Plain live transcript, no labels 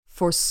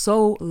for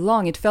so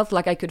long. It felt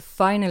like I could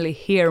finally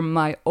hear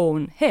my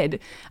own head.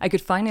 I could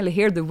finally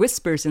hear the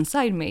whispers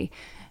inside me.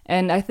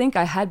 And I think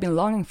I had been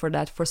longing for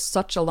that for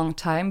such a long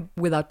time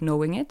without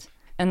knowing it.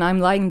 And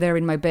I'm lying there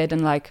in my bed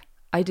and like,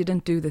 I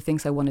didn't do the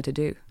things I wanted to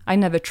do. I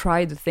never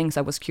tried the things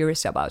I was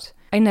curious about.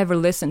 I never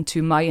listened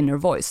to my inner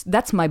voice.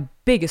 That's my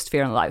biggest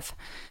fear in life.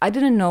 I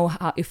didn't know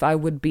if I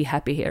would be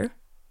happy here.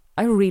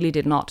 I really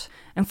did not.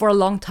 And for a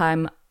long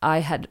time, I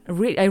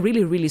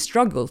really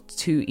struggled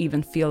to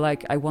even feel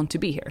like I want to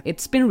be here.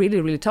 It's been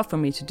really tough for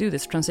me to do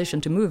this transition,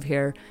 to move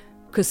here,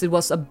 because it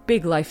was a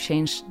big life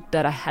change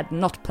that I had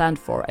not planned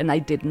for, and I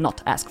did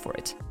not ask for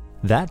it.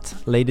 That,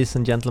 ladies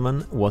and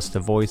gentlemen, was the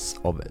voice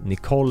of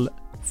Nicole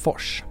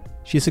Fhors.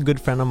 She's a good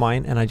friend of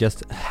mine, and I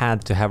just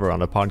had to have her on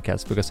the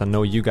podcast because I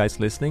know you guys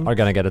listening are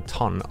gonna get a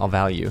ton of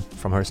value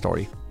from her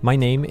story. My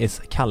name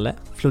is Kalle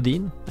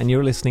Flodin, and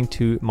you're listening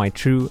to My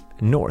True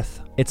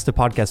North. It's the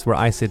podcast where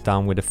I sit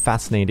down with a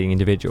fascinating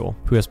individual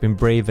who has been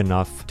brave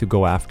enough to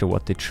go after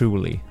what they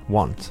truly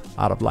want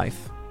out of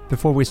life.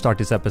 Before we start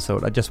this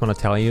episode, I just want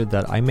to tell you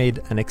that I made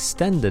an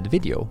extended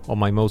video of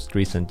my most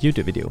recent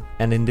YouTube video.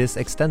 And in this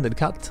extended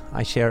cut,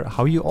 I share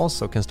how you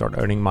also can start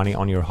earning money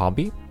on your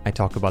hobby. I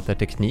talk about the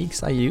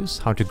techniques I use,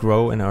 how to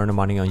grow and earn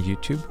money on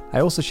YouTube. I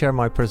also share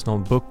my personal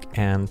book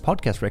and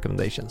podcast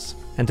recommendations.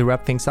 And to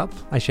wrap things up,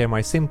 I share my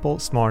simple,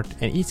 smart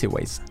and easy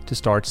ways to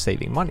start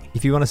saving money.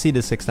 If you want to see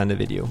this extended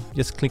video,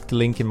 just click the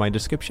link in my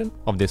description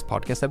of this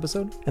podcast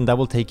episode, and that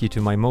will take you to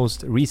my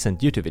most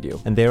recent YouTube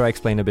video. And there I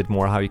explain a bit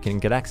more how you can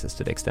get access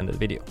to the extended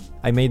video.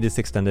 I made this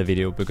extended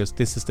video because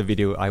this is the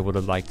video I would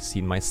have liked to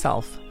see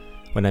myself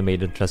when I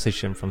made a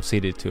transition from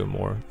city to a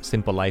more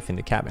simple life in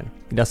the cabin.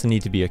 It doesn't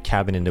need to be a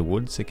cabin in the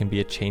woods, it can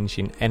be a change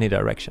in any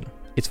direction.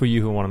 It's for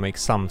you who want to make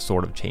some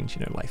sort of change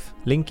in your life.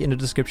 Link in the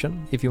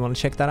description if you want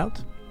to check that out.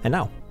 And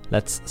now,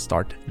 let's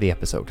start the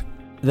episode.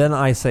 Then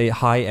I say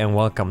hi and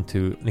welcome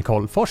to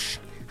Nicole Fhors.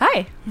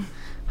 Hi.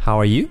 How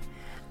are you?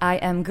 I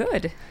am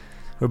good.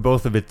 We're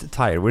both a bit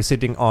tired. We're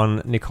sitting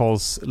on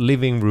Nicole's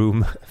living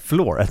room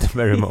floor at the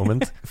very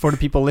moment. For the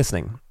people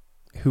listening,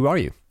 who are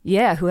you?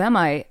 Yeah, who am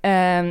I?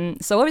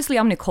 So obviously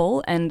I'm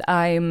Nicole, and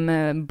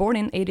I'm born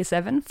in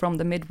 87 from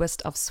the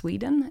Midwest of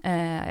Sweden.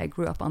 I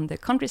grew up on the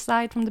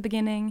countryside from the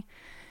beginning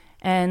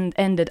and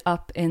ended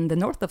up in the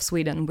north of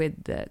Sweden with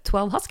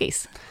 12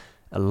 huskies.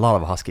 A lot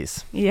of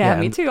huskies. Yeah,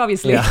 me too,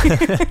 obviously.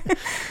 Yeah.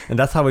 And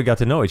that's how we got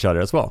to know each other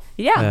as well.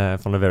 Yeah.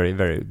 From the very,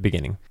 very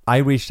beginning. I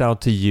reached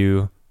out to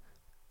you,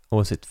 what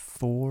was it,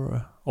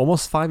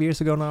 almost 5 years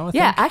ago now, I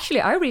think?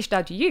 Actually, I reached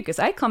out to you because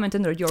I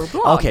commented on your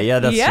blog. Okay, yeah,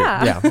 that's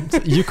true. Yeah.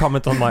 You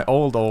comment on my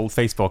old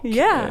Facebook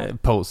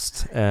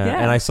post,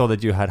 and I saw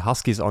that you had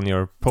huskies on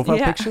your profile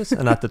pictures,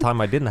 and at the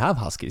time I didn't have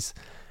huskies.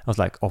 I was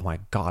like, oh my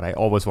God, I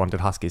always wanted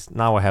huskies.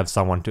 Now I have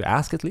someone to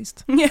ask at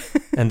least. Yeah.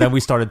 And then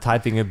we started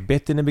typing a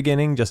bit in the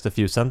beginning, just a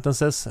few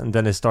sentences, and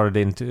then it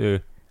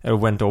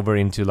went over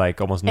into like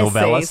almost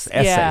novellas.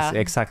 Essays, yeah.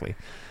 Exactly.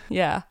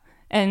 Yeah.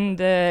 And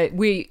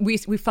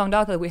we found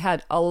out that we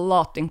had a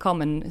lot in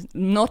common,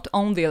 not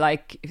only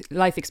like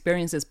life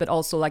experiences, but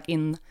also like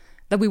in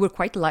that we were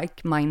quite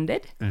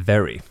like-minded.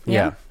 Very,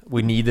 yeah.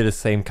 We needed the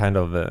same kind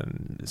of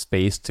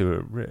space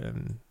to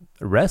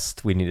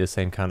rest. We needed the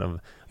same kind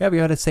of, we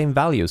had the same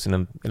values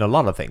in a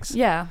lot of things.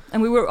 Yeah,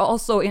 and we were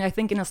also, I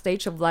think, in a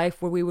stage of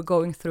life where we were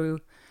going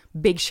through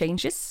big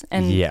changes,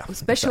 and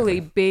especially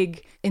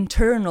big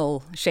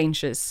internal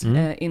changes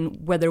in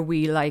whether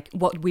we like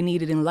what we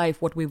needed in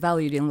life, what we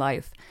valued in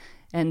life,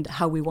 and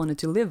how we wanted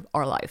to live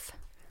our life.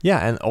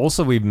 Yeah, and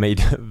also we made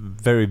a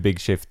very big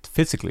shift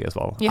physically as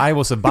well. Yeah. I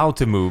was about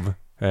to move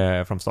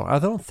from Stockholm. I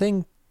don't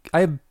think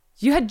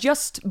You had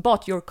just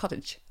bought your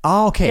cottage.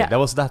 Oh, okay. Yeah. That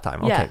was that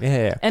time. Okay.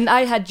 Yeah. And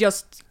I had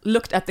just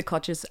looked at the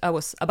cottages I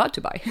was about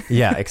to buy.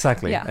 Yeah,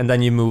 exactly. And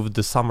then you moved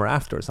the summer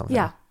after or something.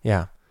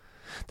 Yeah.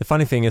 The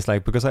funny thing is,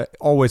 like, because I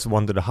always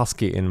wanted a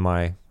husky in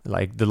my,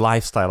 like, the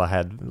lifestyle I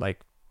had, like,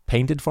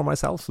 painted for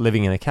myself,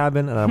 living in a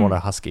cabin, and I want a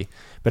husky.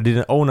 But I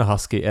didn't own a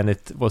husky, and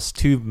it was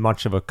too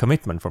much of a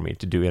commitment for me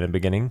to do in the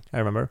beginning, I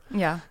remember.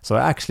 Yeah. So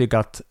I actually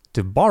got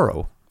to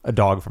borrow a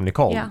dog from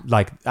Nicole,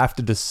 like,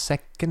 after the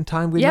second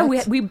time we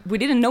met. Yeah, we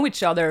didn't know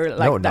each other,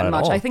 like, that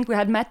much. I think we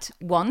had met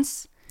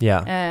once.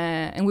 Yeah.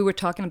 And we were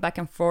talking back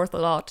and forth a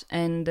lot,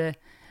 and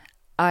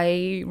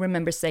I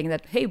remember saying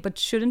that, hey, but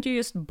shouldn't you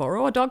just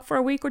borrow a dog for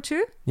a week or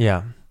two?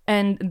 Yeah.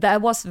 And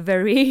that was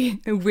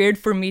very weird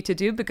for me to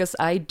do because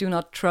I do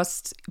not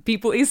trust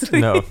people easily.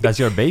 No, that's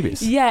your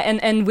babies. Yeah,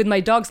 and with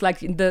my dogs, like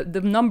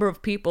the number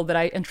of people that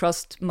I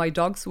entrust my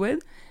dogs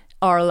with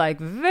are like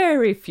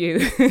very few.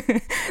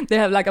 They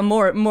have like a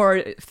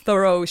more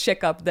thorough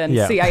checkup than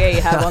CIA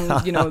have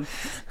on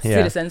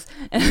citizens.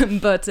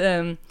 But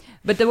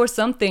there was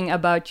something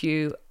about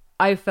you.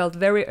 I felt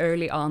very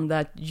early on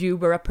that you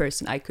were a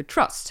person I could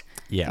trust.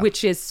 Yeah.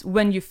 Which is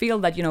when you feel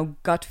that,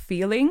 gut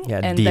feeling,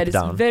 and that is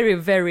down. Very,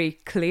 very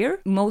clear.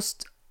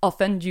 Most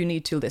often you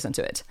need to listen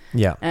to it.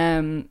 Yeah.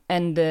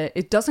 And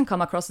it doesn't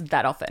come across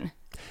that often.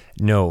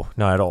 No,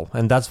 not at all.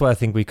 And that's why I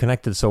think we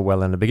connected so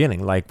well in the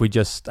beginning. Like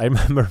I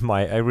remember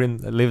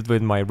lived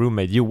with my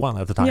roommate Johan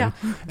at the time,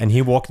 and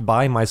he walked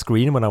by my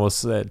screen when I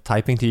was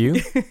typing to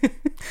you,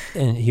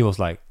 and he was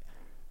like,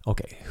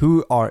 okay,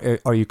 who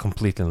are you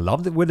completely in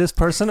love with this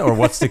person, or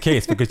what's the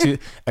case? Because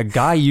a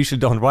guy usually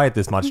don't write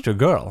this much to a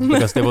girl,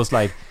 because there was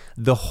like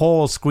the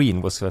whole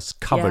screen was just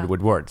covered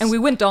with words. And we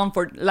went on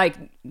for like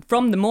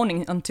from the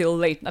morning until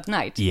late at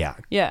night.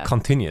 Yeah.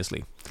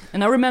 Continuously.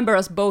 And I remember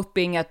us both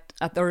being at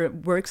our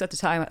works at the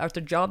time, at our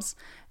jobs,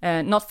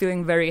 not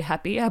feeling very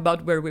happy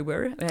about where we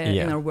were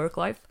in our work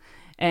life.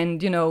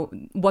 And,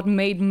 what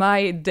made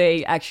my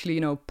day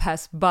actually,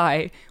 pass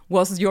by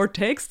was your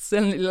texts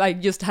and like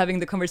just having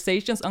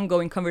the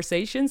ongoing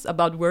conversations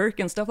about work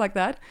and stuff like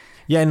that.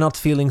 Yeah, and not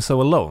feeling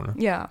so alone.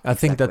 Yeah, I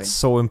think that's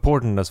so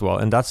important as well.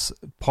 And that's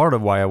part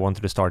of why I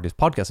wanted to start this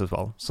podcast as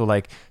well. So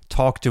like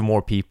talk to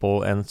more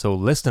people, and so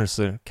listeners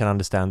can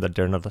understand that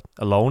they're not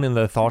alone in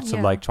their thoughts of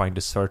like trying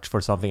to search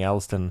for something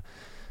else than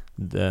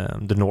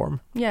the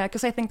norm. Yeah,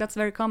 because I think that's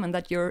very common,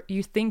 that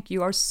you think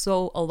you are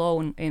so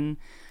alone in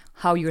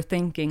how you're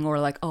thinking, or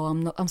like,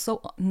 I'm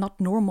so not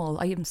normal,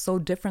 I am so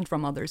different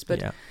from others.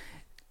 But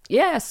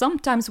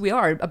sometimes we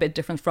are a bit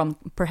different from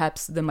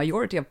perhaps the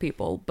majority of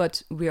people,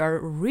 but we are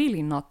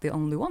really not the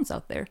only ones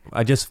out there.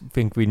 I just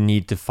think we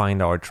need to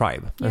find our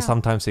tribe. And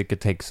sometimes it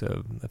could take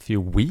a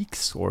few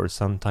weeks, or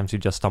sometimes you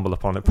just stumble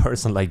upon a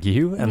person like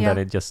you, and then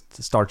it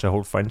just starts a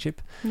whole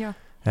friendship.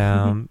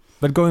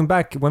 But going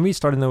back, when we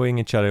started knowing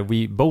each other,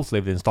 we both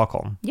lived in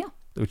Stockholm,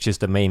 which is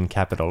the main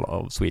capital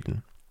of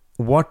Sweden.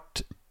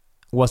 What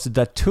was it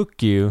that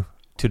took you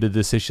to the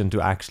decision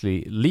to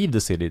actually leave the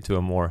city to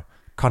a more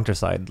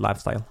countryside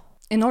lifestyle?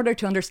 In order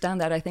to understand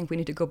that, I think we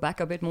need to go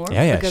back a bit more.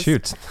 Because,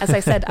 shoot. As I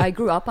said, I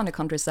grew up on the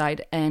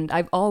countryside, and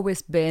I've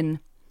always been,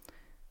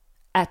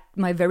 at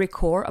my very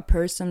core, a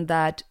person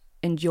that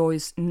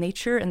enjoys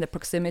nature and the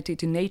proximity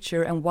to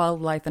nature and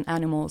wildlife and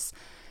animals.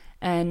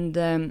 And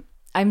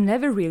I've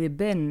never really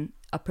been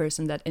a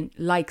person that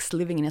likes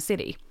living in a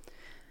city.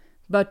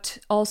 But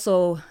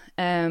also,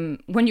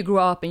 when you grow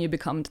up and you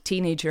become a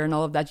teenager and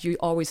all of that,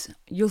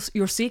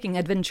 you're seeking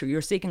adventure,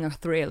 you're seeking a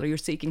thrill, or you're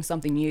seeking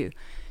something new.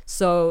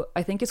 So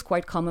I think it's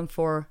quite common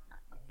for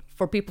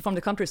people from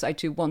the countryside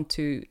to want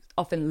to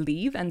often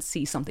leave and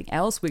see something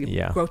else. We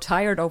grow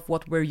tired of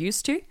what we're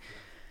used to.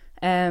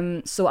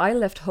 So I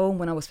left home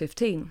when I was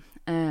 15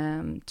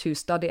 to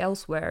study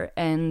elsewhere.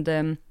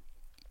 And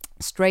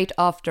straight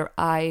after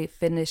I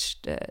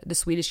finished the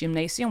Swedish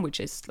gymnasium, which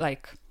is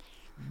like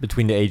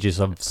between the ages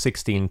of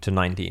 16 to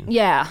 19.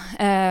 Yeah.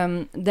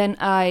 Then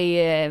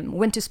I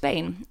went to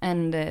Spain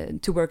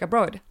and to work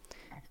abroad.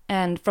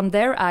 And from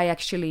there, I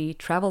actually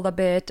traveled a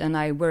bit, and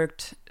I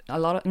worked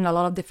in a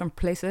lot of different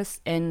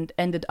places, and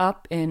ended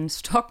up in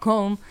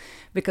Stockholm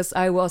because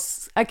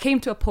I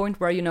came to a point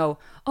where,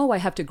 I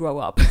have to grow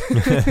up.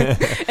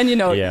 And,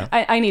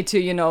 I need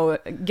to,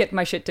 get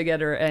my shit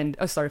together and,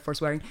 sorry for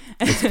swearing.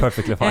 It's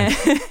perfectly fine.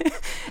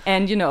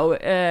 And,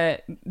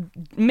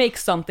 make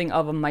something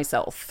of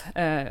myself.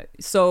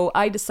 So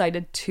I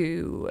decided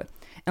to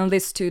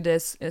enlist to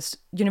this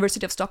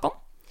University of Stockholm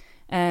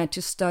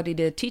to study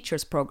the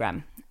teacher's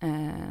program,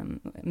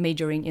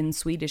 majoring in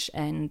Swedish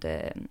and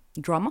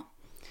drama.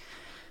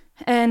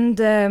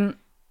 And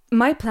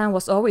my plan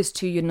was always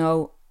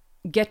to,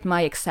 get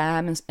my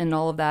exams and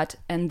all of that,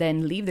 and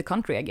then leave the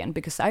country again,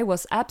 because I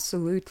was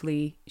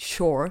absolutely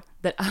sure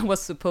that I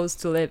was supposed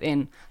to live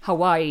in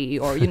Hawaii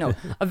or,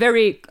 a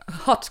very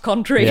hot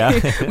country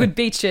with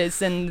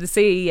beaches and the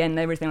sea and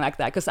everything like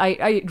that, because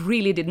I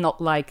really did not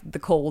like the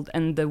cold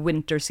and the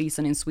winter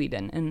season in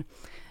Sweden.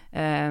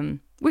 And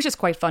which is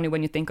quite funny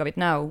when you think of it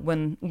now,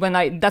 when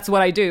that's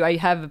what I do. I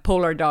have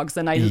polar dogs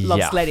and I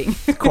love sledding.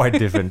 Quite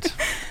different.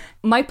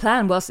 My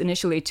plan was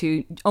initially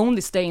to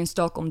only stay in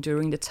Stockholm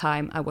during the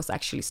time I was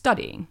actually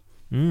studying.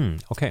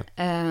 Okay.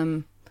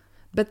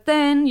 But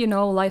then,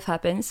 life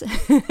happens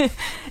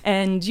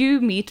and you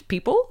meet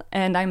people,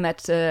 and I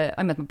met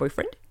my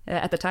boyfriend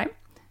at the time.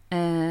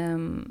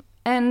 And,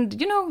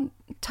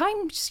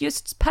 time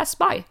just passed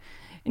by.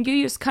 And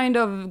you just kind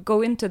of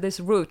go into this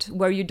route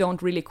where you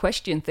don't really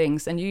question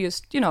things, and you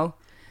just,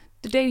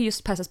 the day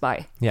just passes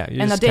by. Yeah,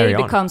 and a day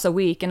becomes a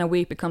week, and a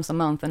week becomes a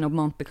month, and a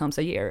month becomes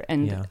a year.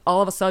 And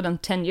all of a sudden,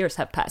 10 years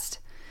have passed.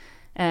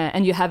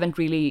 And you haven't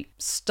really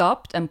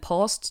stopped and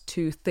paused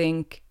to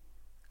think,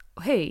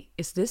 hey,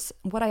 is this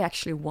what I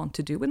actually want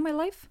to do with my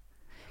life?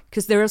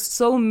 Because there are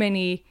so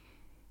many,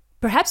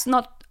 perhaps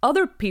not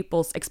other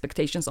people's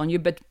expectations on you,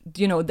 but,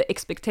 the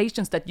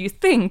expectations that you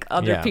think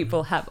other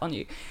people have on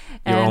you.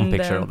 Your own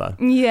picture of that.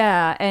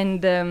 Yeah,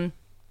 and...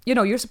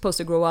 you're supposed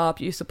to grow up,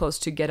 you're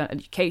supposed to get an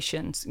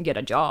education, get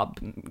a job,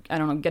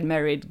 get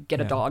married, get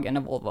a dog and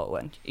a Volvo,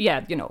 and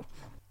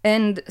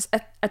And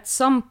at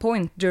some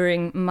point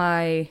during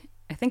I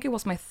think it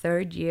was my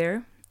third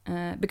year,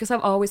 because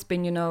I've always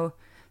been,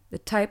 the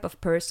type of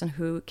person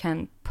who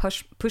can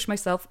push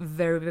myself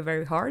very,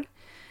 very hard.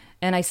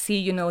 And I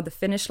see, the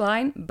finish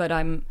line, but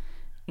I'm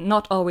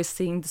not always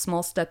seeing the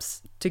small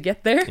steps to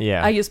get there.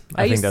 Yeah, I just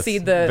see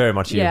the very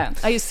much you. Yeah,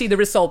 I just see the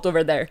result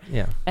over there.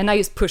 Yeah, and I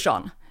just push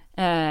on.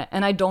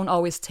 And I don't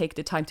always take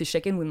the time to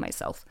check in with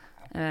myself.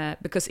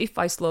 Because if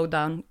I slow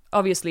down,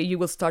 obviously you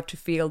will start to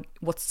feel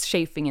what's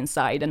chafing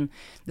inside and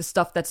the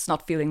stuff that's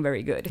not feeling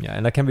very good. Yeah,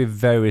 and that can be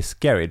very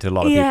scary to a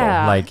lot of people.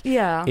 Like,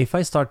 if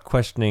I start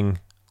questioning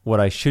what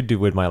I should do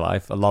with my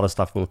life, a lot of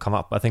stuff will come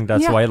up. I think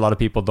that's why a lot of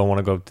people don't want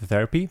to go to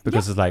therapy,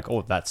 because it's like,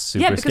 oh, that's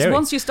super scary. Yeah, because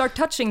once you start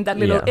touching that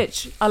little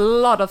itch, a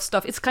lot of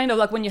stuff, it's kind of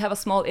like when you have a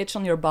small itch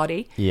on your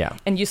body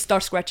and you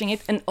start scratching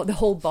it and the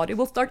whole body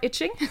will start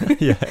itching.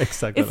 Yeah,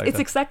 exactly. It's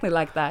exactly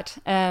like that.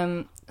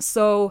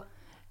 So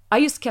I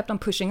just kept on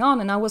pushing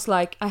on, and I was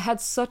like, I had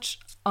such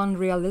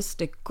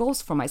unrealistic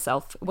goals for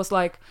myself. It was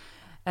like,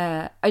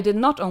 I did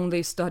not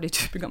only study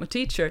to become a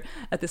teacher,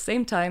 at the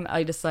same time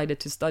I decided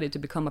to study to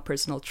become a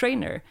personal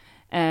trainer.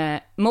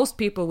 Most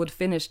people would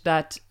finish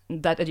that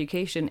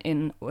education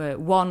in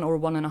 1 or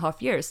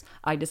 1.5 years.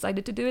 I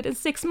decided to do it in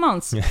 6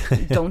 months.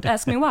 Don't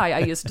ask me why,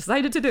 I just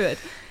decided to do it.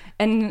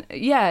 And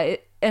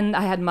and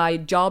I had my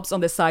jobs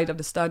on the side of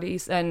the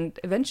studies, and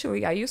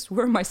eventually I just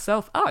wore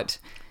myself out.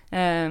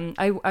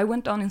 I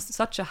went on in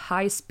such a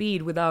high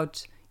speed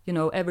without,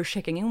 ever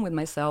checking in with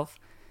myself,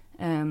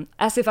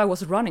 as if I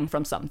was running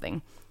from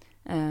something.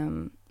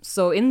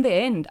 So in the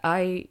end,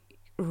 I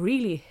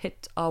really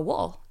hit a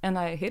wall, and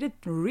I hit it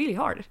really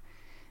hard.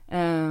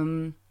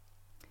 And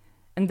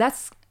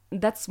that's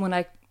when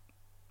I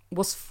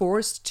was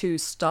forced to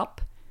stop.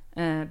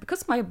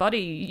 Because my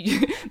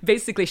body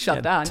basically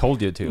shut down.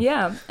 Told you to.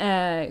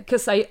 Yeah,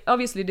 because I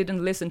obviously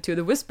didn't listen to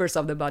the whispers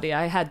of the body.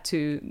 I had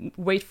to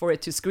wait for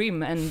it to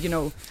scream and,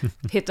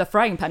 hit a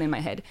frying pan in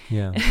my head.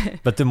 Yeah,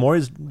 but the more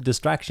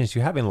distractions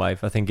you have in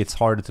life, I think it's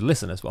harder to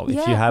listen as well.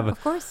 If you have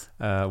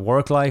a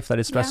work life that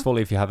is stressful,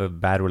 if you have a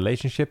bad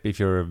relationship, if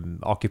you're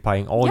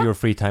occupying all your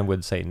free time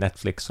with, say,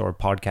 Netflix or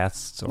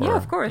podcasts. Or,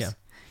 of course. Yeah.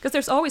 Because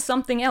there's always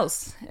something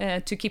else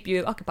to keep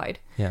you occupied.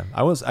 Yeah,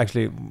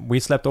 we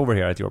slept over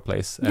here at your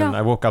place, and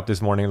I woke up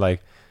this morning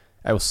like,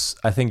 I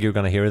think you're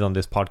going to hear it on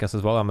this podcast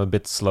as well. I'm a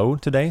bit slow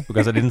today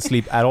because I didn't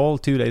sleep at all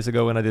 2 days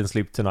ago, and I didn't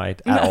sleep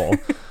tonight at all.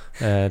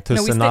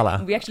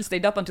 We actually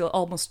stayed up until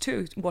almost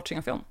 2 watching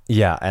a film.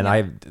 Yeah, and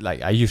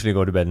I usually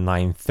go to bed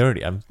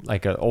 9:30. I'm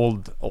like an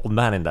old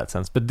man in that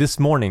sense. But this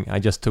morning I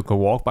just took a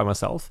walk by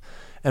myself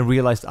and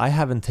realized I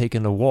haven't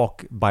taken a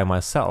walk by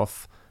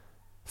myself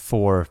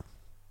for,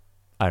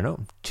 I don't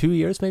know, 2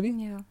 years maybe?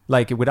 Yeah.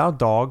 Like without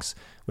dogs,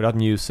 without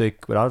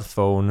music, without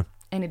phone.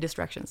 Any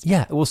distractions.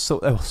 Yeah, it was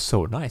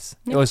so nice.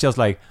 Yeah. It was just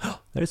like, oh,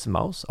 there's a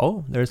mouse.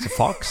 Oh, there's a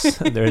fox.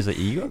 There's an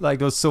eagle. Like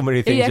there was so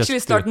many things. You actually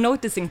start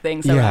noticing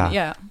things around.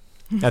 Yeah.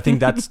 I think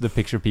that's the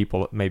picture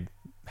people may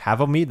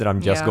have of me, that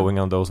I'm just going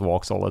on those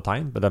walks all the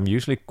time. But I'm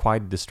usually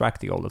quite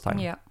distracting all the time.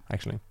 Yeah.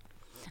 Actually.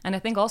 And I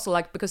think also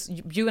like, because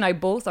you and I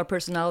both are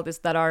personalities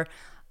that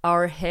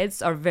our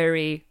heads are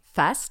very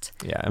fast.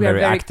 Yeah, and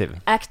very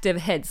active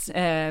heads.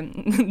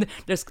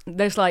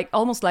 There's like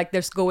almost like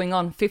there's going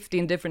on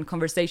 15 different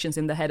conversations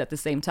in the head at the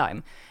same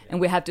time, and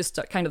we have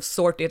to kind of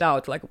sort it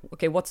out. Like,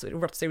 okay, what's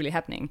really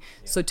happening?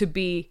 Yeah. So to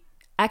be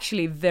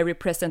actually very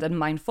present and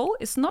mindful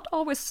is not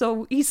always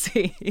so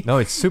easy. No,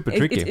 it's super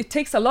tricky. It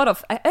takes a lot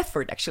of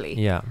effort, actually.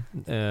 Yeah.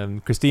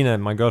 Christina,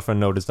 my girlfriend,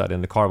 noticed that in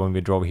the car when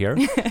we drove here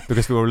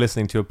because we were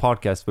listening to a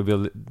podcast. We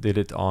did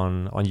it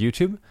on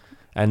YouTube.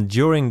 And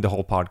during the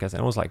whole podcast,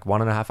 and it was like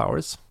 1.5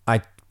 hours, I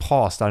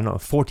paused, I don't know,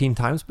 14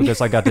 times because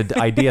I got the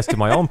ideas to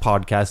my own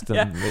podcast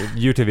and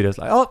YouTube videos.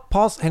 Like, oh,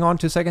 pause, hang on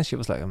 2 seconds. She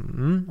was like,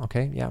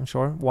 okay, yeah, I'm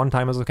sure. 1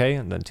 time is okay,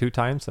 and then 2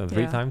 times, and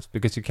 3 times,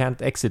 because you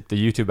can't exit the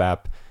YouTube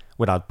app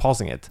without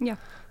pausing it. Yeah.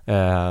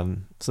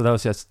 So that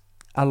was just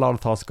a lot of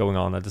thoughts going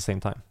on at the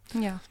same time.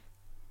 Yeah.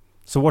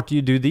 So what do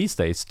you do these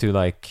days to,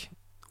 like,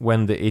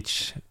 when the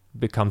itch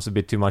becomes a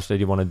bit too much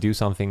that you want to do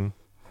something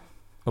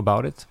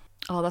about it?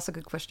 Oh, that's a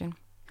good question.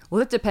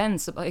 Well, it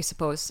depends, I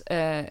suppose.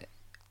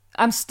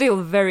 I'm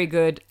still very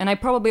good, and I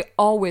probably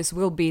always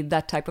will be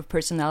that type of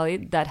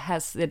personality that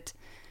has it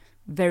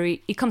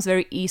comes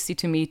very easy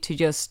to me to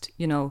just,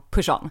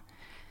 push on.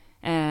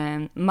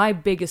 And my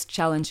biggest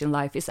challenge in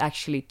life is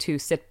actually to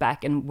sit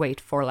back and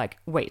wait.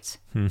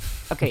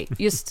 Okay,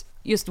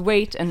 just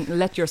wait and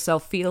let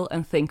yourself feel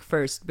and think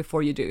first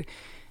before you do.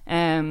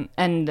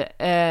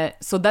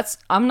 So that's,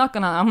 I'm not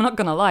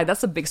gonna lie,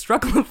 that's a big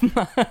struggle of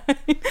mine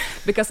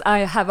because I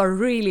have a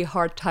really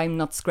hard time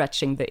not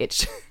scratching the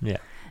itch. Yeah.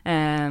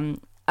 I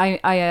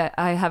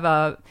have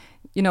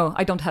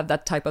I don't have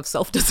that type of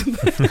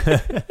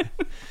self-discipline.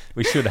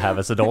 We should have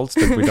as adults,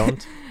 but we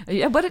don't.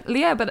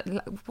 But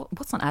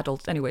what's an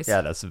adult anyways?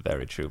 Yeah, that's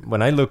very true.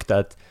 When I looked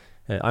at,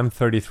 I'm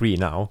 33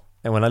 now,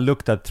 and when I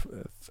looked at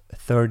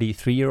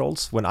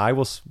 33-year-olds, when I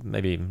was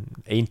maybe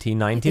 18,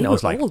 19, I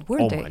was like, old,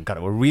 oh my God,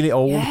 they were really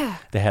old. Yeah.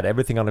 They had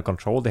everything under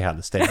control. They had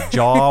a steady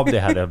job. They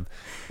had a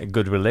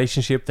good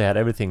relationship. They had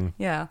everything,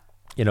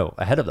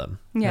 ahead of them.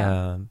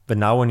 Yeah. But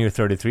now when you're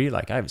 33,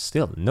 like, I have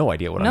still no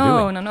idea what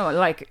I'm doing. No.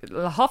 Like,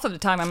 half of the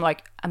time I'm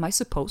like, am I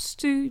supposed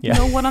to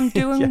know what I'm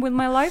doing with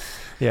my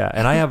life? Yeah,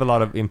 and I have a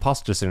lot of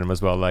imposter syndrome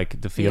as well, like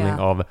the feeling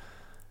of,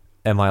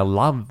 am I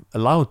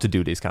allowed to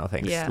do these kind of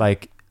things? Yeah.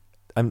 Like,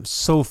 I'm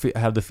so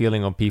have the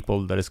feeling of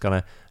people that is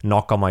gonna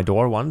knock on my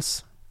door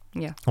once,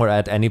 Yeah. or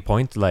at any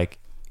point, like,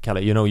 Kalle,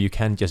 you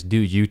can't just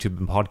do YouTube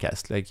and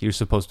podcast. Like, you're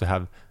supposed to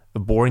have a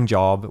boring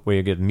job where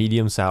you get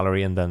medium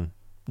salary and then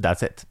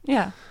that's it.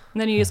 Yeah. And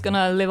then you're just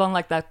gonna live on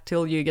like that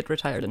till you get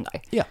retired and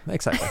die. Yeah,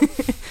 exactly.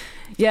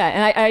 Yeah,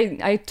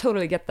 and I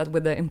totally get that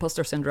with the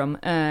imposter syndrome.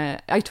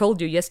 I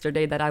told you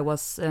yesterday that I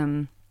was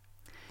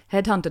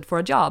headhunted for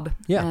a job.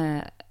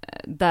 Yeah.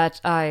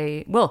 It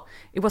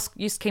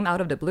just came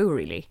out of the blue,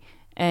 really.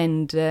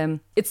 And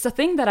it's a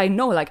thing that I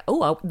know, like,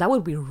 that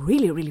would be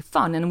really, really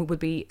fun, and it would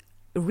be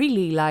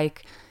really,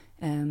 like,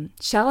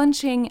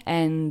 challenging,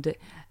 and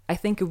I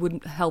think it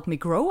would help me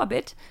grow a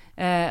bit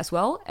as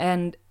well.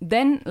 And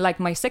then, like,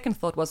 my second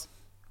thought was,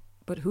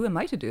 but who am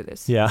I to do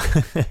this? Yeah.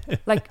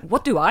 Like,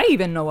 what do I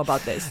even know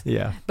about this?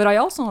 Yeah. But I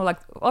also know, like,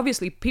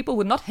 obviously people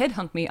would not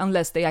headhunt me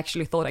unless they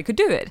actually thought I could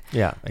do it.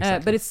 Yeah,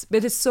 exactly.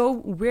 But it's so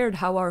weird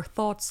how our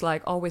thoughts,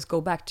 like, always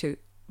go back to,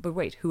 but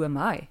wait, who am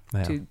I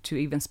to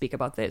even speak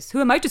about this?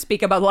 Who am I to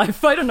speak about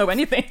life? I don't know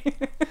anything.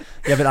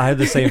 Yeah, but I had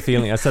the same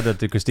feeling. I said that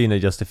to Christina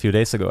just a few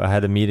days ago. I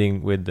had a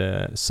meeting with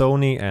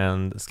Sony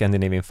and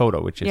Scandinavian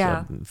Photo, which is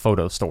a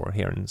photo store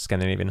here in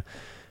Scandinavia.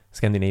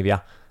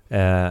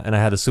 And I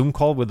had a Zoom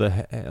call with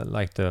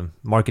the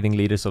marketing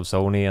leaders of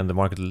Sony and the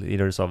market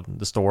leaders of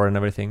the store and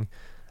everything.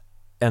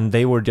 And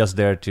they were just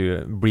there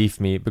to brief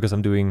me because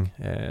I'm doing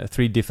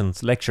 3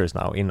 different lectures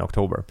now in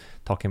October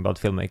talking about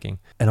filmmaking.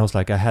 And I was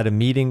like, I had a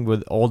meeting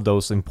with all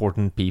those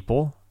important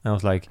people. And I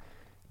was like,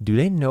 do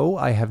they know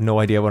I have no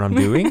idea what I'm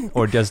doing?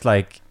 Or just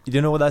like, do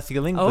you know that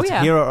feeling? Oh,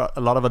 yeah. Here are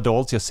a lot of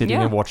adults just sitting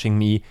and watching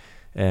me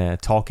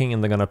talking,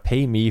 and they're gonna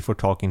pay me for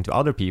talking to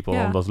other people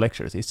on those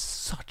lectures. It's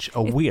such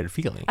a weird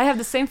feeling. I have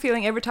the same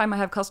feeling every time I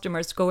have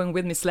customers going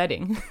with me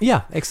sledding.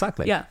 Yeah,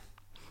 exactly. Yeah.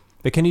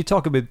 But can you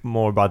talk a bit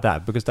more about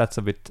that? Because that's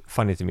a bit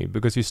funny to me.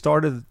 Because you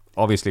started,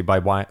 obviously, by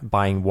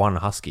buying one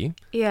husky.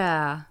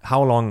 Yeah.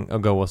 How long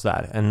ago was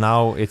that? And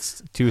now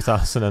it's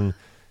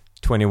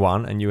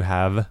 2021, and you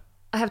have...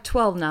 I have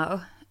 12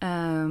 now.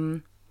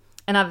 And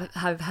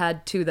I've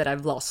had 2 that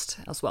I've lost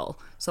as well.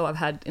 So I've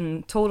had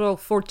in total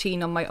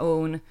 14 on my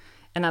own,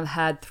 and I've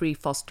had 3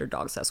 foster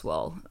dogs as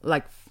well,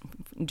 like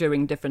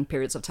during different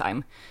periods of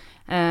time.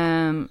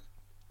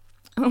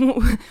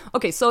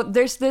 Okay, so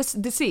there's this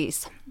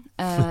disease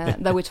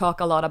that we talk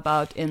a lot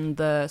about in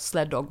the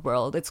sled dog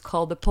world. It's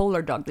called the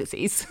polar dog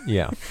disease.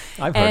 Yeah,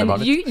 I've heard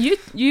about it.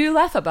 You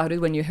laugh about it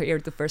when you hear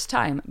it the first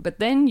time, but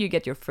then you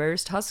get your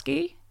first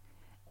husky,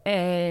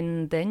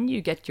 and then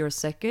you get your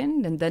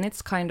second, and then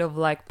it's kind of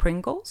like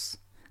Pringles.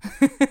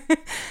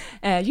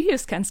 You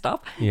just can't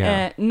stop.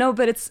 Yeah. No,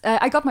 but it's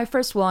I got my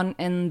first one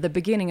in the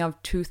beginning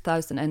of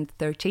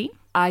 2013.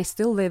 I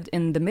still lived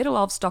in the middle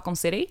of Stockholm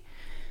city,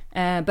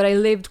 but I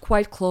lived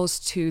quite close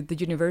to the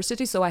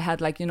university, so I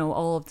had, like,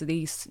 all of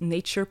these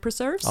nature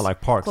preserves. I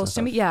like parks close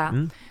to me.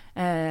 Yeah.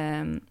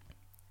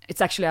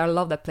 It's actually, I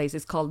love that place.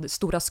 It's called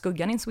Stora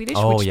Skuggan in Swedish,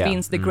 which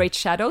means the great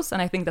shadows,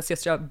 and I think that's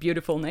just a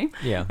beautiful name.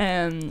 Yeah.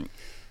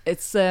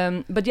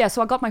 But yeah,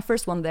 so I got my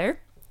first one there,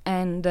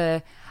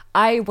 and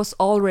I was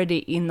already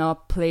in a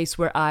place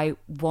where I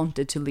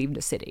wanted to leave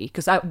the city,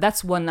 because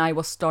that's when I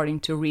was starting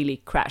to really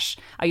crash.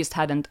 I just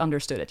hadn't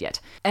understood it yet.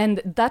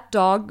 And that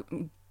dog,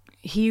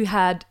 he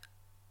had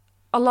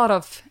a lot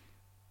of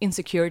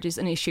insecurities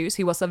and issues.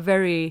 He was a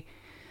very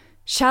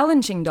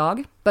challenging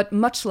dog, but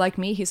much like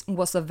me, he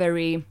was a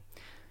very...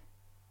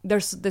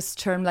 There's this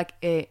term like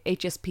a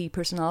HSP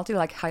personality,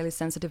 like highly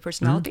sensitive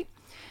personality.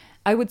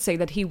 I would say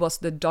that he was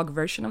the dog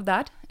version of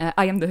that.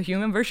 I am the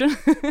human version.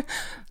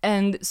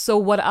 And so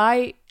what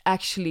I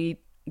actually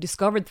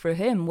discovered for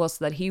him was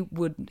that he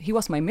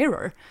was my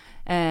mirror.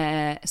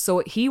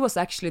 So he was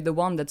actually the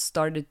one that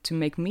started to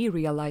make me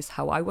realize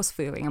how I was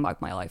feeling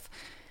about my life.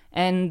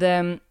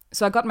 And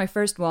so I got my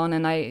first one,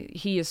 and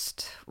he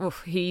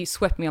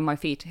swept me on my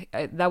feet.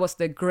 That was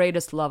the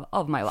greatest love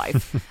of my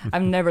life.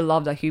 I've never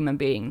loved a human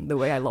being the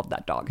way I love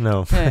that dog.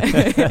 No.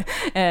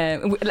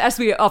 As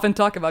we often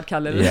talk about,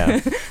 Kalle,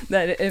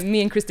 that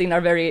me and Christine are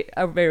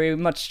very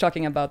much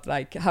talking about,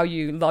 like, how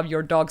you love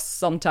your dogs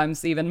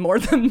sometimes even more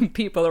than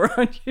people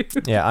around you.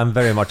 Yeah, I'm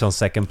very much on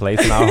second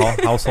place in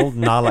our household.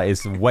 Nala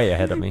is way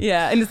ahead of me.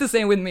 Yeah, and it's the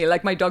same with me.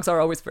 Like, my dogs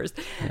are always first.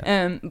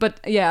 Yeah.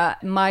 But yeah,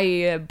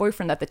 my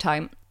boyfriend at the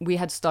time, we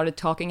had started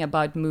talking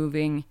about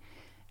moving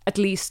at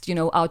least,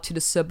 out to the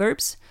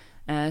suburbs.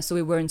 So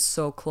we weren't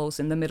so close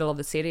in the middle of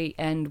the city,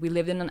 and we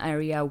lived in an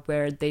area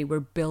where they were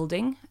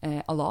building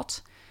a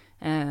lot.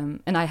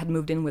 And I had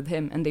moved in with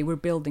him, and they were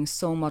building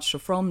so much. So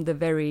from the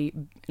very,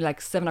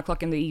 7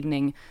 o'clock in the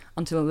evening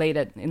until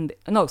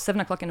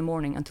 7 o'clock in the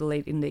morning until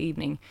late in the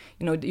evening,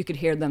 you could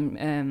hear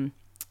them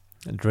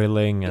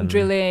drilling and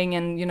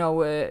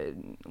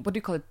what do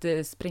you call it?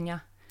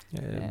 Springa.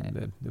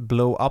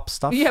 Blow up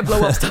stuff. Yeah,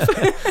 blow up stuff.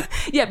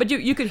 Yeah, but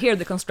you could hear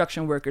the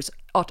construction workers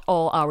at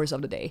all hours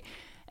of the day.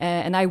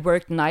 And I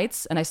worked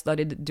nights, and I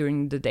studied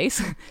during the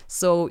days.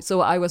 So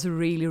I was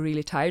really,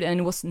 really tired, and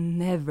it was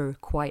never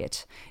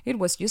quiet. It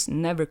was just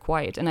never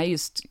quiet, and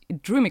it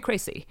drew me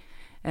crazy.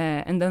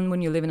 And then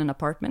when you live in an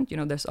apartment,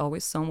 there's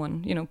always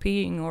someone,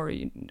 peeing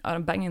or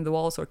banging the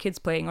walls or kids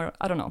playing or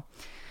I don't know.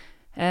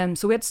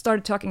 So we had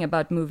started talking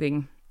about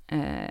moving,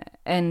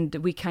 and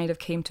we kind of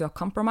came to a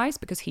compromise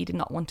because he did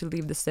not want to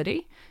leave the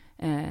city.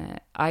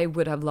 I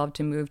would have loved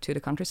to move to the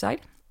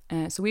countryside.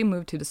 So we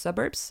moved to the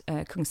suburbs,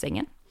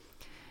 Kungsängen.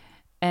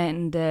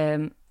 And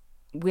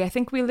I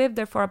think we lived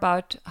there for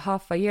about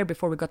half a year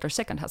before we got our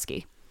second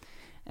husky.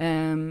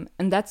 And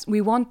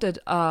we wanted,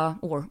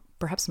 or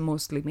perhaps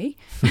mostly me,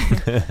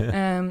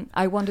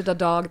 I wanted a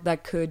dog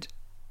that could,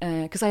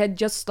 because I had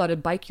just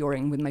started bike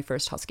yoring with my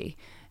first husky,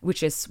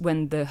 which is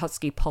when the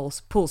husky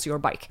pulls your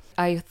bike.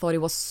 I thought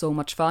it was so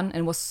much fun, and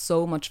it was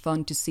so much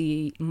fun to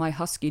see my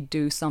husky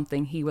do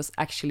something he was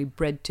actually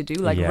bred to do,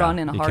 like run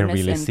in a harness.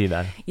 You can really see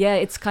that. Yeah,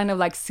 it's kind of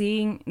like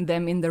seeing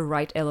them in the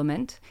right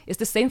element. It's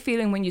the same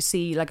feeling when you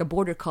see like a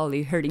border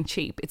collie herding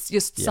sheep. It's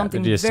just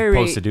something very... You're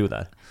supposed to do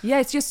that. Yeah,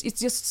 it's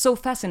just so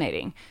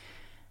fascinating.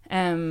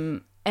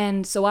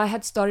 And so I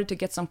had started to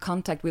get some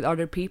contact with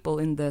other people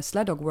in the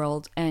sled dog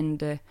world,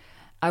 and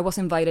I was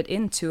invited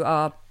into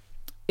a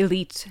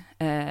elite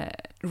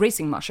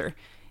racing musher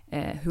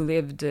who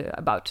lived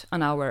about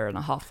an hour and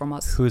a half from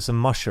us. Who's a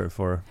musher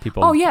for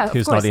people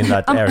who's not in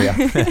that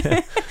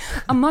area?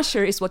 A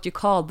musher is what you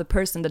call the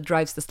person that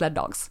drives the sled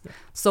dogs.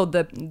 So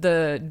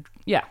the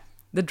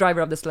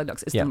driver of the sled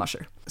dogs is the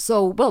musher.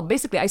 So, well,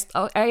 basically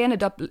I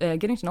ended up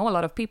getting to know a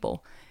lot of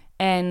people,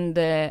 and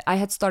I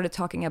had started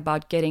talking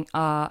about getting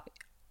a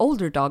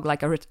older dog,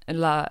 like a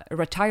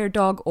retired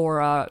dog or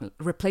a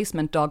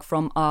replacement dog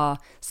from a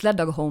sled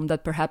dog home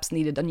that perhaps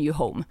needed a new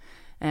home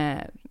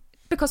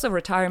because of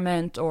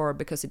retirement or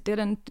because it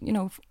didn't,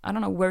 I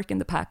don't know, work in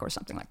the pack or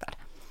something like that.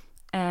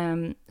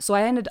 So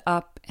I ended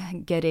up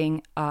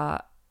getting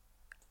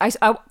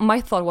my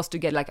thought was to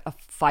get like a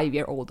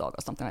 5-year-old dog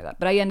or something like that,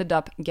 but I ended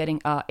up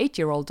getting a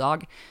 8-year-old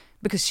dog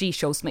because she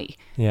chose me.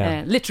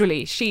 Yeah.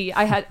 Literally,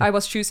 I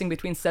was choosing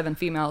between 7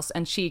 females,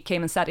 and she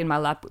came and sat in my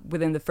lap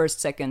within the first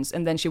seconds,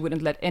 and then she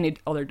wouldn't let any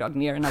other dog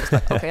near, and I was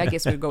like, okay, I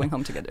guess we're going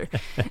home together.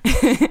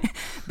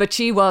 But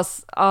she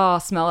was,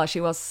 Smella,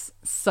 she was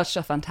such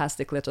a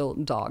fantastic little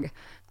dog.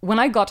 When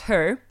I got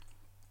her,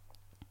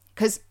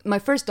 because my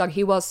first dog,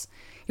 he was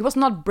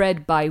not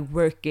bred by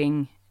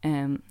working,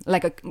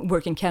 like a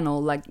working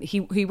kennel, like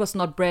he was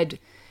not bred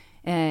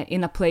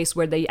in a place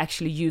where they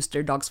actually used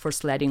their dogs for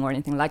sledding or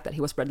anything like that.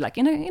 He was bred like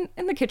in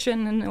the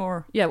kitchen,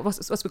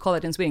 what we call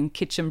it in Sweden,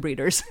 kitchen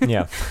breeders.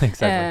 Yeah,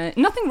 exactly.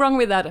 Nothing wrong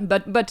with that,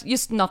 but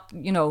just not,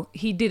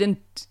 he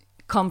didn't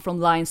come from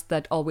lines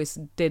that always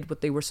did what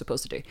they were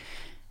supposed to do.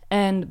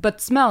 But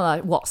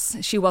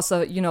Smella she was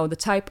the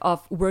type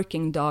of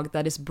working dog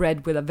that is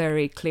bred with a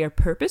very clear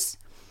purpose.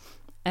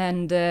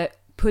 And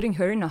putting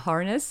her in a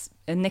harness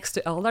next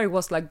to Eldar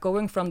was like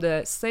going from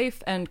the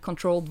safe and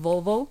controlled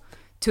Volvo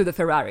to the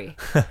Ferrari.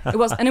 It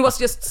was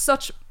just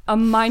such a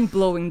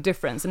mind-blowing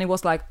difference. And it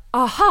was like,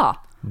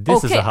 aha,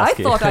 this is a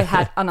husky. I thought I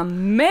had an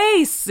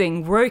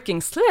amazing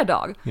working sled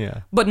dog.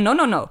 Yeah. But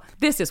no,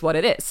 this is what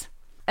it is.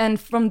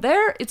 And from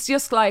there, it's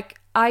just like,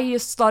 I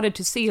just started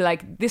to see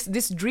like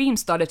this dream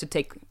started to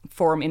take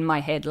form in my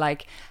head,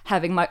 like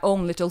having my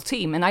own little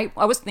team. And I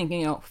was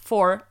thinking,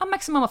 for a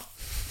maximum of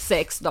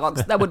 6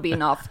 dogs, that would be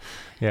enough.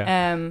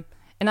 Yeah.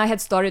 And I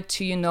had started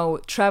to,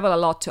 travel a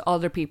lot to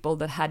other people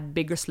that had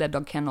bigger sled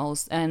dog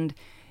kennels. And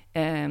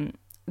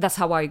that's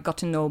how I got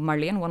to know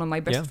Marlene, one of my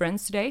best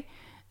friends today.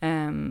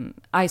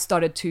 I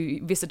started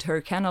to visit her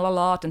kennel a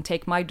lot and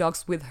take my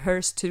dogs with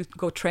hers to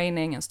go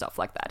training and stuff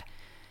like that.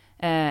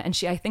 And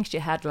I think she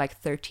had like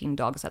 13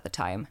 dogs at the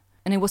time.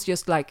 And it was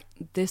just like,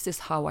 this is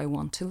how I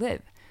want to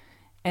live.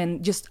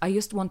 And I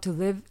just want to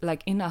live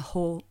like in a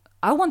whole...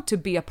 I want to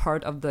be a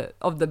part of the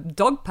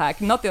dog pack,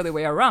 not the other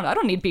way around. I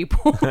don't need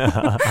people.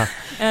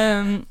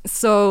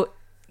 So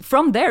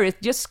from there,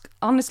 it just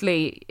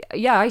honestly,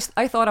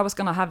 I thought I was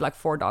gonna have like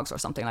 4 dogs or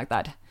something like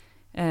that,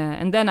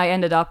 and then I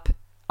ended up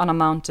on a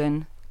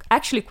mountain,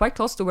 actually quite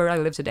close to where I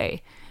live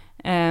today.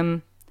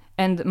 And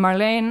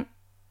Marlene,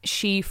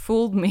 she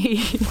fooled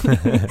me.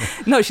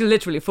 No, she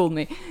literally fooled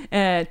me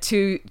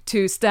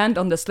to stand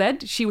on the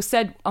sled. She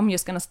said, "I'm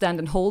just gonna stand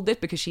and hold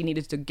it," because she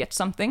needed to get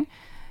something.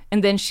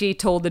 And then she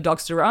told the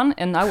dogs to run,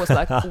 and I was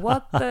like,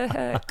 what the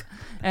heck?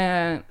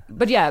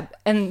 But yeah,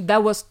 and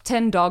that was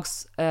 10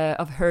 dogs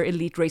of her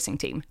elite racing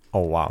team.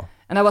 Oh, wow.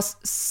 And I was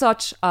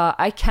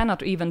I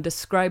cannot even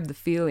describe the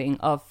feeling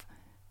of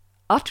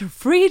utter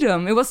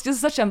freedom. It was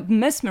just such a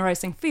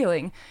mesmerizing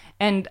feeling.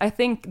 And I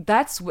think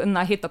that's when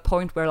I hit the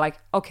point where like,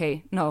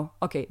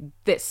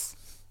 this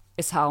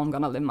is how I'm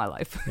gonna live my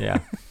life. Yeah.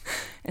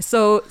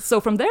 So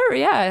from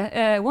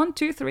there, 1,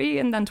 2, 3,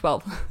 and then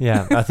 12.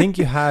 Yeah, I think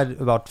you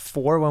had about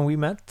 4 when we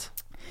met.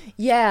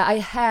 Yeah, I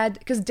had,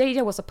 because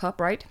Deja was a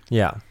pup, right?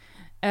 Yeah.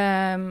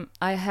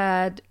 I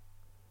had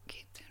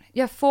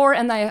 4,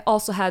 and I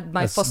also had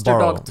my foster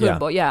dog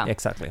Turbo. Yeah,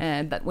 exactly.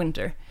 That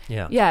winter.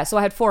 Yeah. So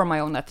I had 4 of my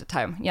own at the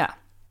time. Yeah.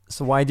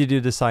 So why did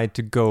you decide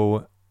to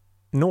go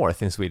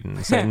north in Sweden,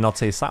 not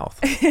say south?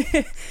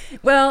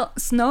 Well,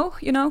 snow,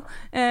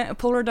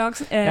 polar dogs.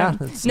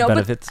 That's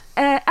benefits.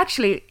 But,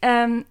 actually,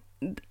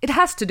 it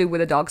has to do with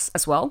the dogs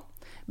as well,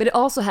 but it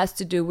also has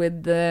to do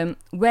with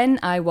when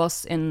I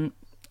was in,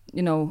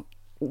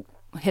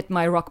 hit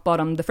my rock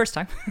bottom the first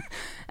time.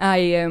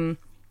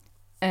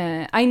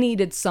 I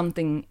needed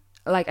something,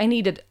 like I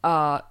needed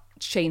a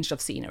change of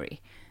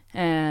scenery.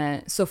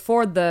 So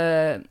for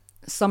the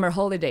summer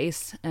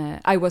holidays,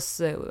 I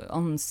was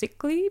on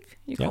sick leave,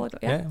 you call it?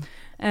 Yeah.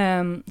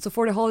 So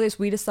for the holidays,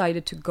 we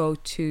decided to go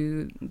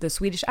to the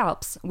Swedish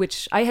Alps,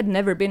 which I had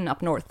never been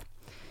up north.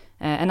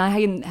 And I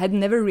had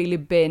never really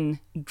been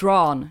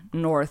drawn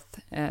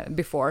north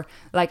before.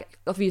 Like,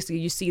 obviously,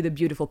 you see the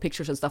beautiful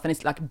pictures and stuff, and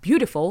it's like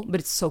beautiful, but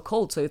it's so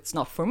cold, so it's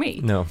not for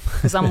me. No,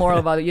 because I'm more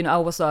about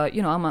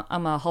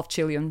I'm a half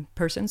Chilean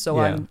person, so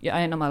I'm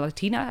a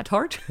Latina at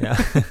heart.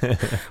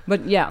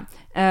 Yeah,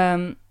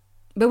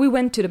 but we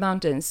went to the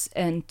mountains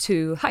and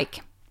to hike.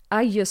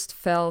 I just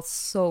fell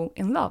so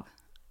in love.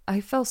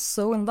 I fell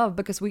so in love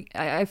because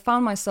I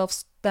found myself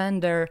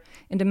stand there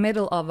in the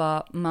middle of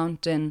a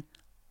mountain,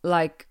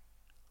 like,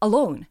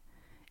 alone,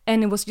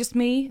 and it was just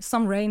me,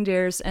 some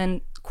reindeers,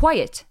 and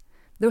quiet.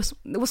 It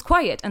was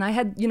quiet, and I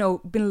had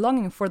been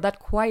longing for that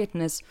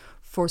quietness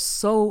for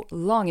so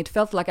long. It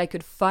felt like I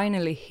could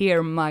finally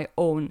hear my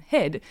own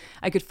head.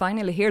 I could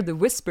finally hear the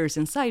whispers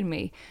inside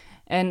me,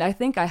 and I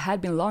think I had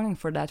been longing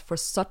for that for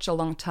such a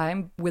long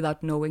time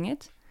without knowing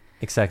it.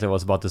 Exactly what I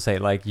was about to say.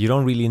 Like, you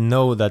don't really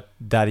know that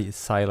is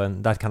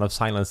silent, that kind of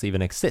silence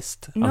even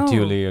exists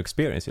until you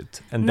experience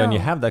it, and then you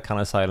have that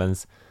kind of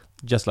silence.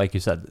 Just like you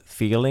said,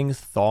 feelings,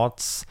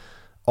 thoughts,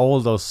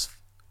 all those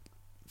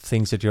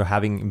things that you're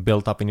having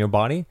built up in your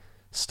body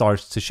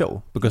starts to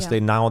show because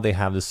they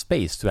have the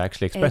space to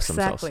actually express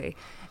themselves. Exactly.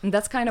 And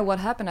that's kind of what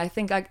happened. I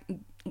think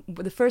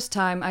the first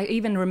time I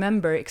even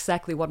remember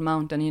exactly what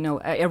mountain,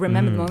 I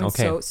remember the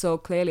moment so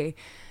clearly,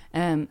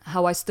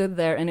 how I stood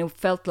there, and it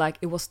felt like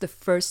it was the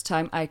first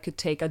time I could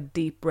take a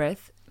deep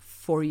breath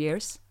for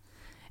years.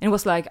 And it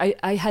was like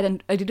I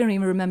didn't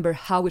even remember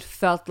how it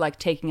felt like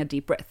taking a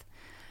deep breath.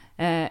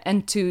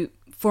 And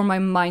for my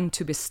mind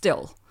to be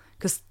still,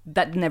 because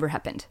that never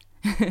happened.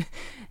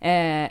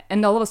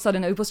 And all of a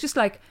sudden, it was just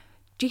like,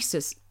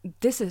 Jesus,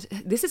 this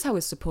is how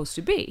it's supposed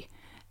to be.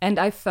 And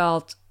I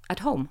felt at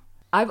home.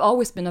 I've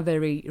always been a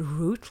very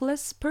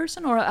rootless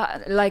person, or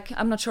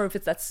I'm not sure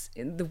if that's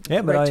the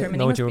right term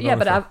in English. Yeah,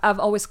 but I've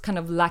always kind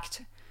of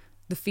lacked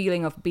the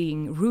feeling of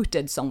being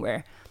rooted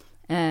somewhere.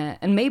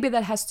 And maybe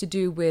that has to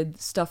do with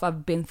stuff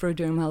I've been through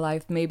during my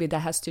life. Maybe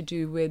that has to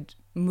do with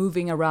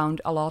moving around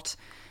a lot.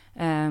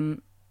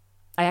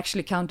 I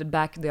actually counted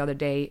back the other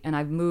day, and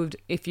I've moved,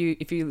 if you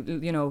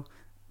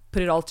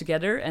put it all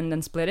together and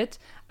then split it,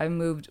 I've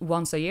moved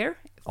once a year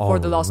for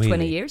the last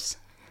 20 years.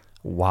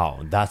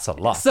 Wow, that's a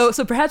lot. So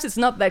perhaps it's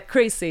not that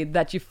crazy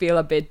that you feel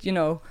a bit,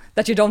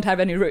 that you don't have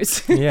any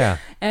roots. Yeah.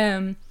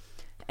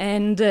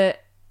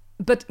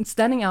 But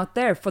standing out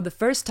there for the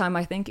first time,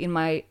 I think, in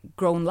my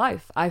grown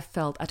life, I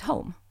felt at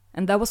home.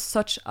 And that was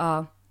such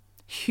a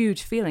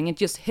huge feeling. It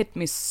just hit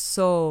me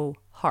so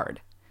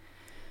hard.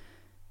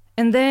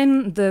 And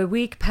then the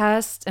week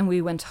passed and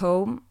we went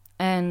home,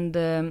 and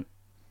the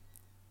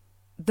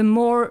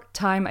more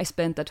time I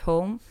spent at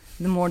home,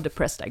 the more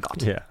depressed I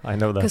got. Yeah, I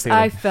know that because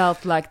I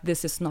felt like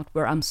this is not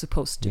where I'm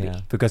supposed to be.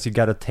 Because you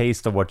got a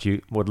taste of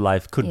what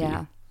life could be.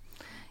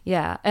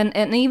 Yeah,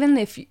 and even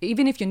if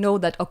you know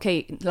that,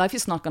 okay, life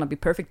is not going to be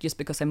perfect just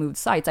because I moved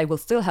sites, I will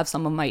still have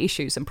some of my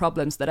issues and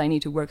problems that I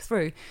need to work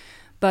through.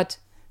 But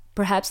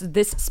perhaps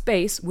this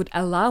space would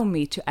allow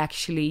me to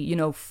actually,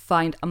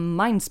 find a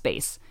mind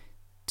space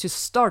to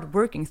start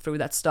working through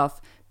that stuff,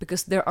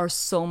 because there are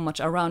so much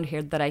around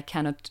here that I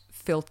cannot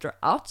filter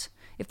out,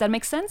 if that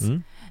makes sense.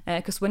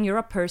 Because when you're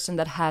a person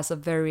that has a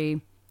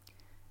very,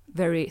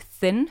 very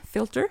thin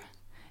filter,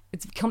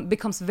 it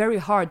becomes very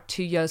hard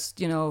to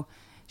just,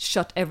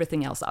 shut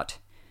everything else out.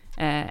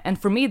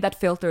 And for me, that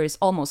filter is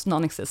almost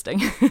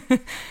non-existing.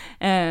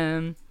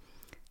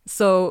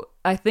 So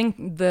I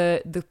think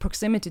the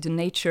proximity to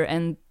nature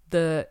and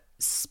the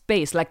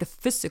space, like the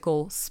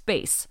physical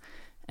space,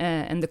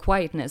 and the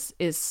quietness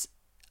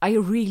I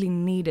really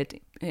needed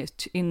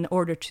it in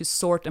order to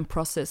sort and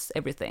process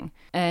everything.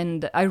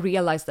 And I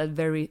realized that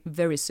very,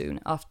 very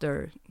soon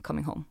after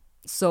coming home.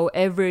 So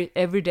every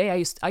day I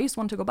used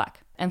want to go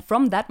back. And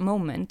from that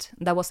moment,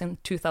 that was in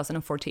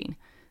 2014,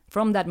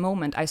 from that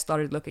moment I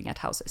started looking at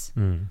houses.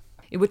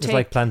 It's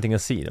like planting a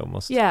seed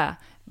almost. Yeah,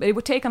 but it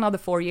would take another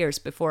 4 years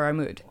before I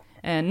moved.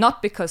 And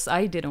not because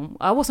I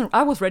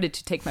was ready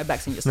to take my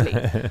bags and just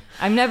leave.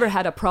 I've never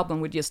had a problem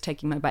with just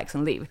taking my bags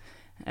and leave.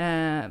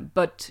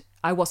 But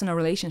I was in a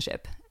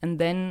relationship, and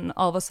then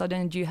all of a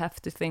sudden you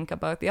have to think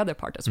about the other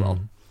part as well.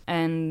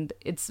 And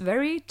it's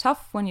very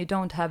tough when you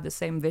don't have the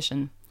same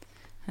vision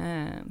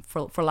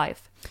for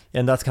life.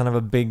 And that's kind of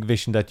a big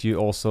vision that you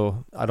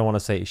also, I don't want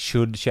to say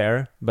should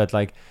share, but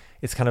like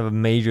it's kind of a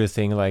major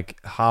thing, like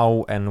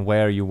how and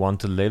where you want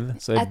to live.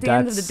 So at the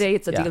end of the day,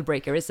 it's a deal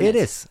breaker, isn't it? It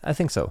is, I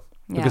think so.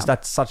 Because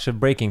that's such a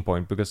breaking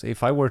point. Because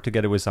if I were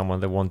together with someone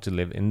that wanted to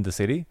live in the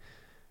city,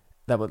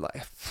 that would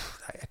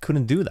I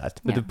couldn't do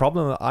that. But the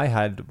problem I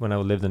had when I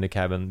lived in the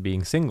cabin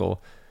being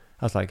single,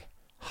 I was like,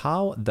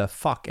 how the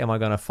fuck am I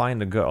gonna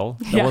find a girl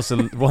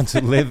that wants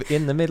to live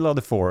in the middle of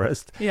the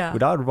forest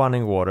without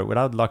running water,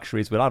 without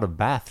luxuries, without a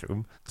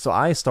bathroom? So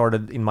I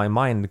started in my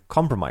mind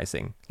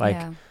compromising. Like,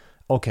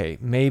 okay,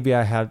 maybe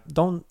I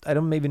don't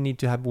maybe need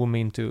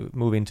to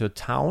move into a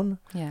town,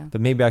 but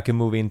maybe I can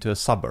move into a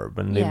suburb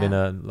and live in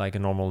a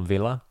normal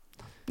villa.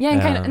 Yeah,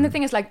 and and the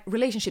thing is, like,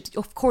 relationships,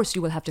 of course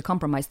you will have to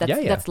compromise.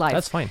 That's life.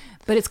 That's fine.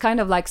 But it's kind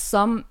of like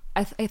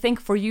I think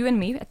for you and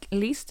me, at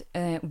least,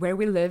 where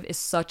we live is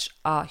such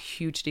a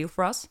huge deal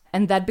for us.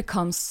 And that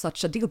becomes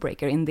such a deal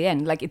breaker in the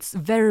end. Like, it's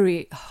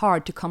very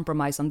hard to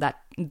compromise on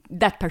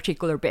that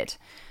particular bit.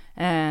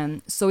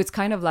 So it's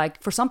kind of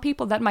like, for some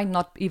people, that might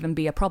not even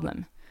be a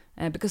problem.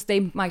 Because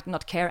they might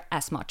not care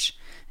as much.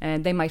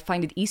 They might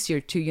find it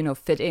easier to,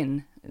 fit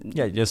in.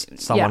 Yeah, just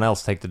someone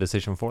else take the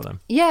decision for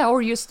them. Yeah,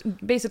 or just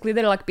basically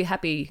they're like, be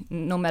happy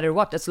no matter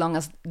what, as long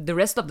as the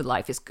rest of the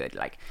life is good.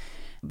 Like,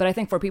 but I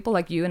think for people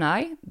like you and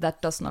I, that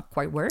does not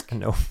quite work.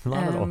 No,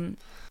 not at all.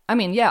 I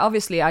mean, yeah,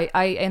 obviously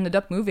I ended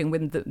up moving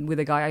with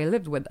the guy I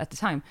lived with at the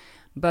time,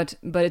 but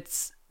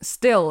it's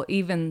still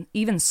even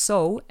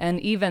so, and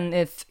even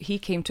if he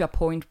came to a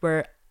point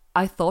where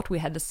I thought we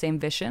had the same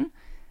vision,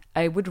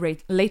 I would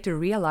later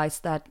realize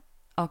that,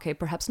 okay,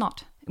 perhaps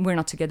not. We're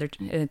not together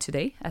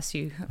today, as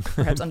you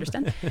perhaps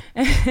understand.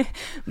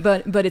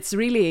 But it's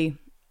really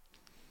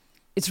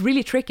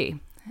tricky.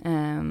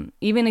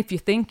 Even if you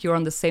think you're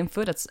on the same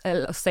foot,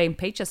 same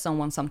page as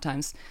someone,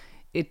 sometimes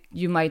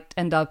you might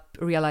end up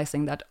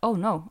realizing that, oh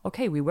no,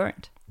 okay, we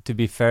weren't. To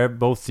be fair,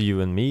 both you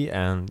and me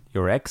and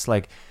your ex,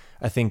 like,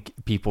 I think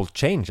people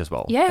change as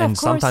well. Yeah, and of course.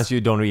 Sometimes you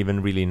don't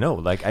even really know.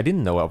 Like, I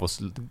didn't know I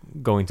was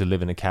going to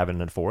live in a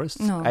cabin in the forest.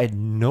 No. I had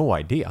no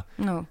idea.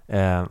 No.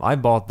 I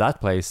bought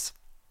that place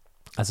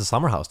as a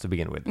summer house to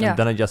begin with. Yeah. And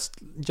then I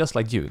just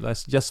like you,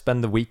 let's just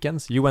spend the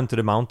weekends. You went to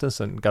the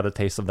mountains and got a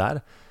taste of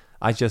that.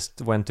 I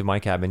just went to my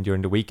cabin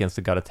during the weekends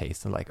and got a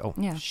taste. And like, oh,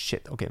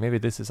 shit, okay, maybe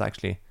this is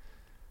actually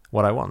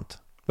what I want.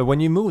 But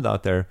when you moved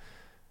out there,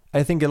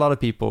 I think a lot of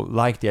people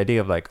like the idea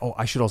of like, oh,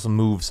 I should also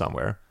move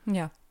somewhere.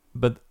 Yeah.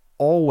 But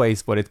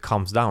always what it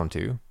comes down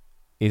to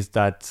is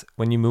that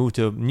when you move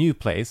to a new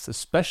place,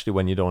 especially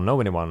when you don't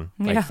know anyone,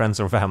 like friends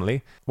or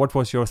family, what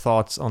was your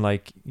thoughts on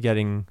like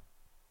getting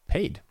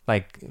paid,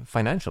 like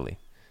financially?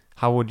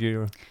 How would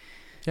you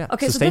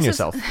sustain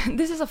yourself?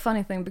 This is a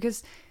funny thing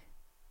because,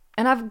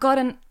 and I've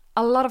gotten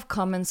a lot of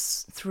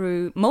comments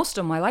through most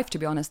of my life, to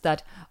be honest,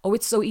 that, oh,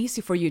 it's so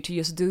easy for you to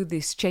just do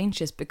these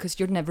changes because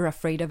you're never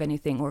afraid of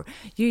anything, or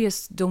you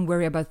just don't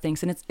worry about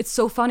things. And it's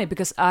so funny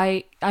because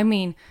I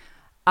mean,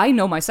 I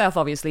know myself,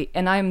 obviously,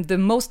 and I'm the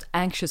most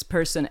anxious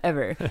person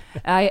ever.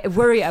 I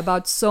worry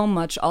about so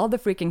much all the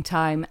freaking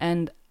time,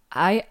 and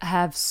I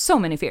have so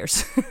many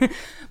fears.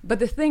 But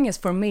the thing is,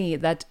 for me,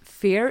 that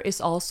fear is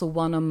also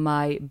one of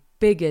my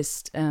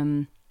biggest...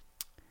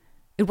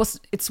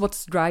 it's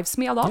what drives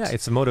me a lot. Yeah,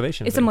 it's a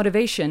motivation. It's a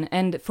motivation.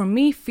 And for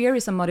me, fear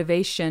is a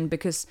motivation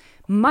because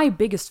my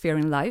biggest fear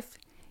in life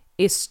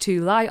is to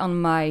lie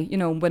on my,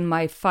 when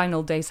my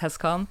final days has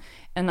come,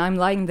 and I'm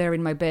lying there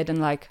in my bed and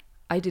like,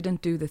 I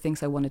didn't do the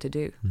things I wanted to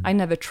do. I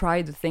never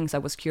tried the things I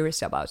was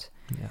curious about.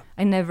 Yeah.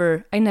 I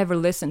never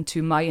listened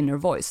to my inner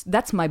voice.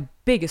 That's my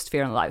biggest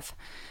fear in life.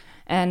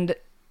 And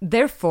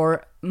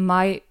therefore,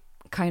 my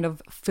kind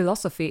of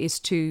philosophy is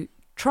to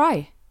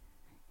try.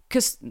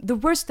 Because the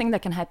worst thing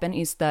that can happen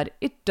is that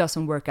it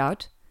doesn't work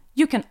out.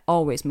 You can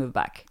always move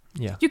back.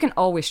 Yeah. You can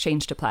always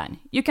change the plan.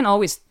 You can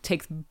always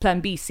take plan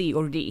B, C,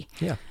 or D.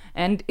 Yeah.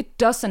 And it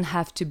doesn't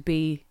have to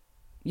be,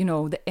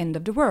 the end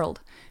of the world.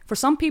 For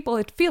some people,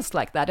 it feels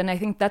like that. And I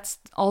think that's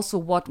also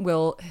what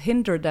will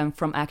hinder them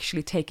from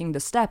actually taking the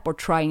step or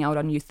trying out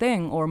a new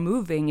thing or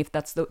moving, if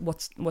that's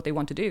what they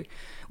want to do,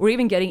 or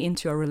even getting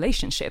into a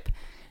relationship.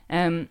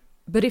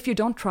 But if you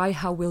don't try,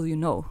 how will you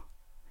know?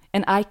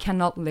 And I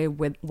cannot live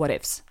with what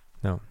ifs.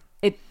 No.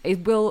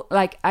 It will,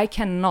 like, I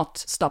cannot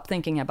stop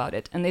thinking about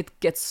it, and it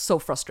gets so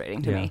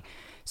frustrating to me.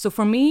 So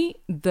for me,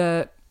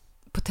 the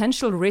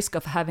potential risk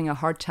of having a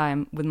hard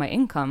time with my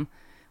income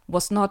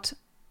was not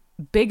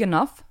big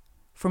enough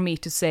for me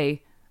to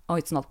say, oh,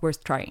 it's not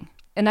worth trying.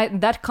 And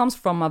that comes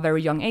from a very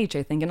young age,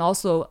 I think. And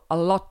also a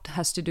lot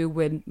has to do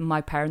with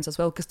my parents as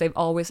well, because they've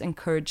always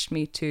encouraged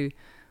me to,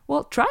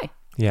 try.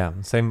 Yeah,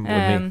 same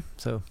with me.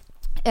 So.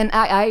 And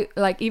I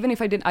like, even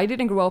if I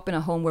didn't grow up in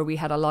a home where we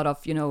had a lot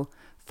of,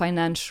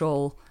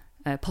 financial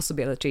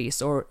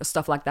possibilities or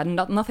stuff like that.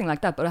 Nothing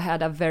like that. But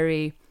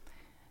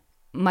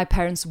my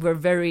parents were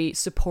very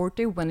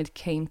supportive when it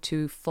came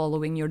to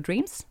following your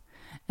dreams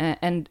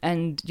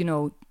and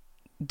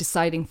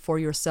deciding for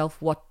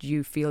yourself what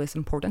you feel is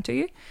important to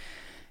you.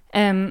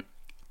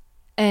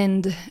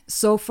 And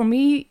so for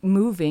me,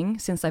 moving,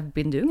 since I've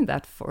been doing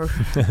that for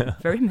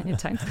very many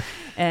times,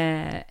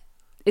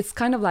 it's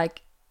kind of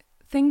like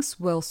things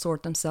will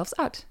sort themselves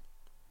out.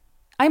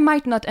 I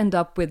might not end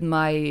up with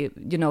my,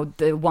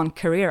 the one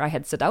career I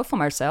had set out for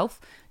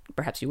myself.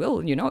 Perhaps you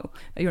will, you don't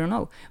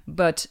know.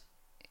 But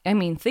I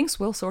mean, things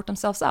will sort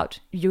themselves out.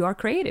 You are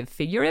creative,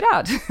 figure it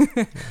out.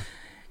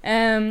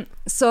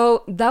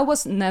 So that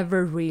was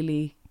never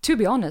really, to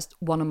be honest,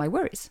 one of my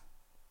worries.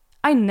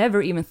 I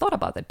never even thought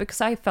about it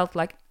because I felt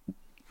like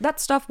that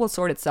stuff will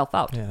sort itself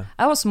out. Yeah.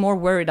 I was more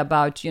worried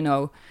about,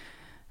 I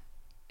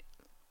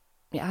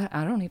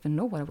don't even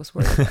know what I was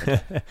worried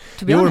about.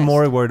 To be You were honest.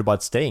 more worried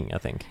about staying, I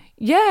think.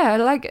 Yeah,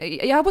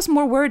 I was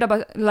more worried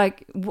about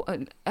like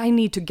I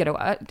need to get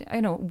away. I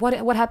know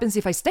what happens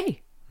if I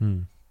stay.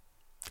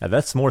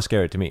 That's more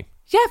scary to me.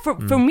 Yeah,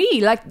 for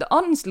me, like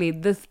honestly,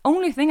 the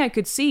only thing I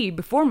could see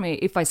before me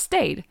if I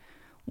stayed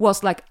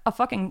was like a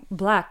fucking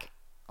black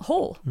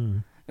hole.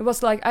 It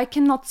was like I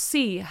cannot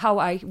see how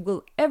I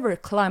will ever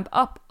climb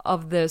up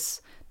of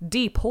this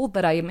deep hole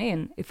that I am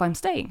in if I'm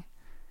staying.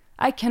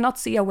 I cannot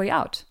see a way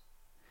out.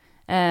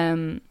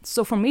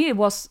 So for me, it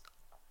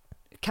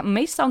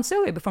may sound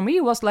silly, but for me,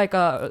 it was like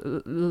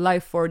a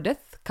life or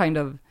death kind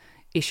of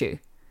issue.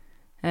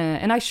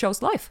 And I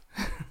chose life.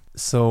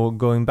 So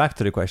going back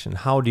to the question,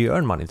 how do you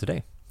earn money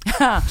today?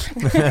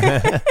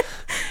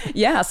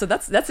 Yeah, so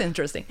that's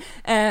interesting.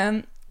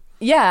 I'm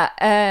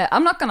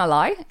not gonna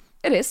lie,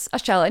 it is a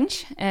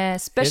challenge,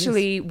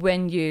 especially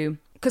when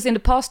because in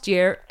the past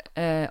year,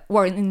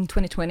 or in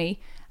 2020,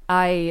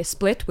 I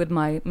split with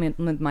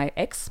my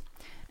ex,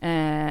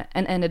 and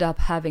ended up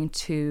having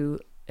to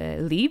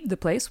leave the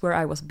place where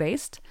I was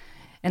based.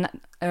 And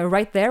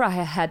right there, I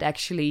had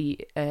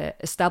actually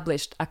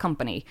established a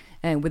company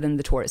within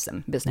the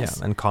tourism business.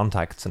 Yeah, and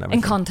contacts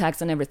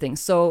and everything.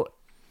 So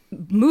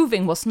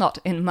moving was not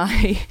in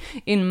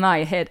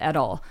my head at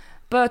all.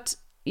 But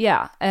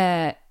yeah,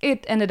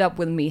 it ended up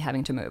with me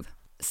having to move.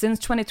 Since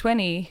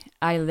 2020,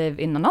 I live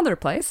in another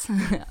place,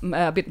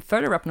 a bit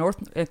further up north,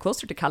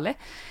 closer to Kalle.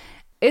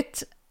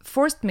 It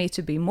forced me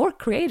to be more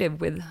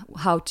creative with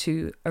how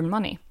to earn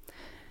money.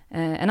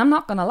 And I'm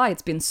not gonna lie,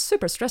 it's been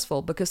super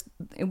stressful because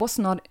it was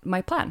not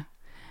my plan.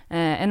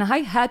 And I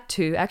had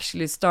to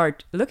actually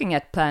start looking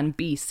at plan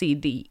B, C,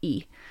 D,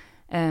 E.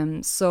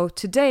 So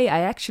today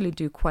I actually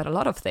do quite a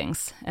lot of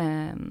things.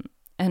 And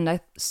I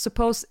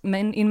suppose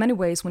in many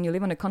ways, when you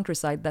live on the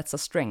countryside, that's a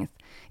strength.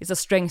 It's a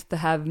strength to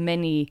have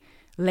many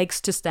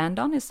legs to stand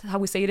on, is how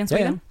we say it in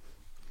Sweden.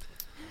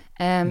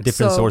 Yeah.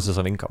 Different sources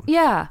of income.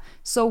 Yeah.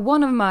 So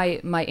one of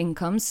my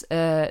incomes,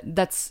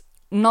 that's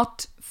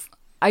not...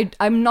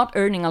 I'm not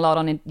earning a lot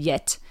on it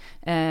yet.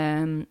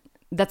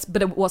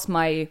 But it was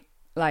my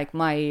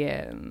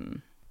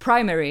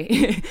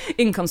primary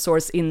income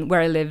source in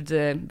where I lived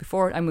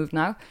before I moved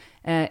now.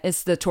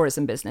 Is the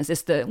tourism business.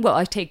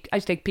 I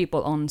take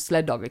people on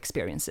sled dog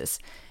experiences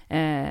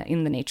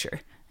in the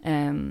nature.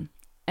 And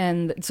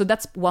so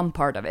that's one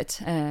part of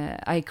it.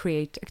 I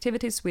create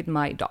activities with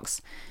my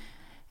dogs.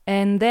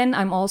 And then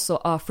I'm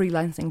also a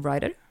freelancing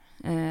writer.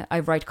 I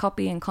write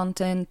copy and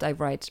content. I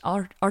write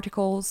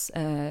articles.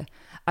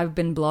 I've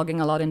been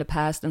blogging a lot in the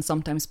past, and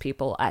sometimes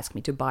people ask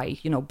me to buy,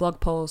 blog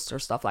posts or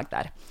stuff like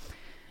that.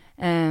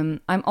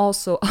 I'm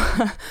also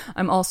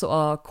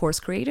a course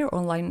creator,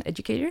 online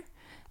educator,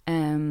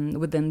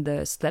 within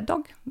the sled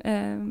dog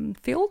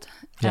field.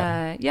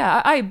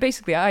 Yeah.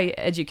 I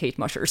educate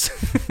mushers.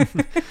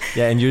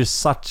 Yeah, and you're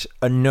such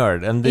a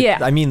nerd, and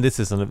I mean this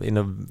is in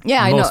a most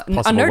I know.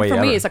 possible A nerd way for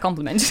ever. me is a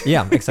compliment.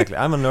 Yeah, exactly.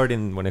 I'm a nerd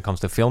when it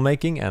comes to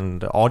filmmaking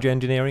and audio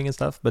engineering and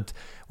stuff, but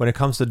when it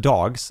comes to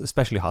dogs,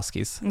 especially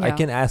huskies, I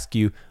can ask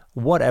you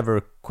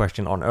whatever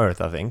question on earth,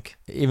 I think.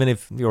 Even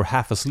if you're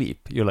half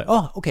asleep, you're like,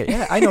 oh, okay,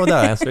 yeah, I know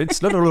that answer. It's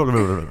blah, blah, blah,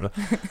 blah, blah.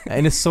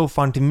 And it's so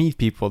fun to meet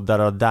people that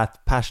are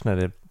that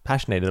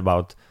passionate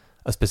about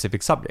a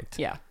specific subject.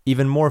 Yeah.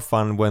 Even more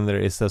fun when there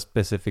is a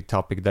specific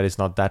topic that is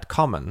not that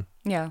common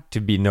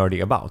to be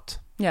nerdy about.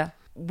 Yeah.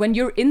 When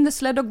you're in the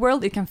sled dog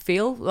world, it can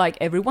feel like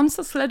everyone's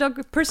a sled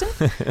dog person.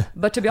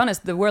 But to be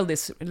honest, the world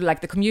is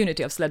like the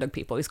community of sled dog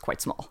people is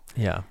quite small.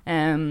 Yeah.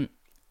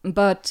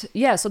 But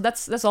yeah, so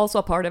that's also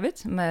a part of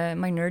it,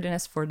 my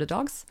nerdiness for the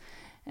dogs.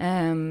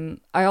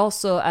 I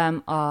also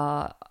am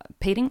a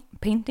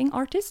painting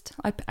artist.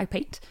 I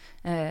paint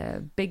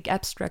big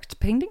abstract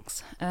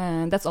paintings,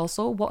 and that's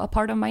also a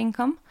part of my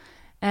income.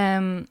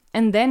 And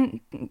then,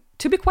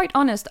 to be quite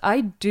honest,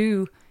 I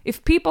do.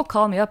 If people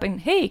call me up and,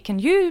 hey, can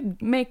you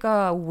make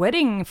a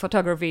wedding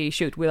photography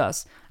shoot with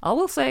us? I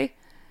will say,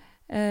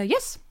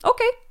 yes,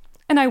 okay.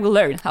 And I will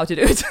learn how to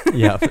do it.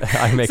 Yeah,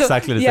 I'm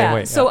exactly the same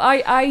way. So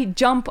I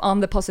jump on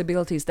the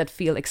possibilities that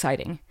feel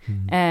exciting.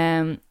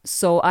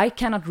 So I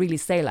cannot really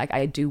say like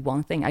I do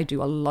one thing. I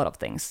do a lot of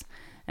things.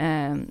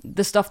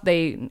 The stuff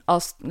the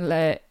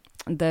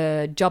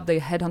job they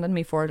headhunted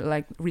me for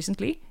like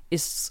recently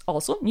is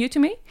also new to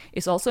me.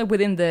 It's also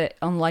within the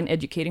online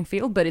educating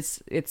field, but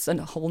it's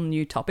a whole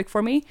new topic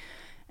for me.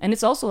 And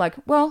it's also like,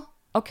 well,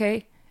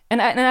 okay. And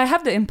I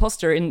have the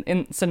imposter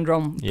in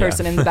syndrome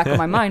person in the back of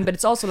my mind, but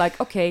it's also like,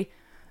 okay,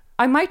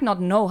 I might not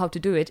know how to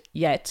do it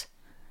yet,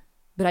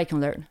 but I can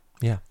learn.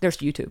 Yeah. There's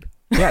YouTube.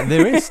 Yeah,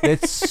 there is.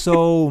 There's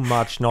so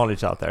much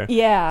knowledge out there.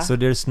 Yeah. So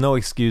there's no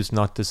excuse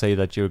not to say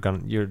that you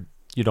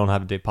don't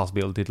have the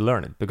possibility to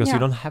learn it, because you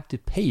don't have to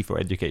pay for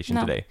education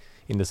today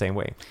in the same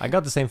way. I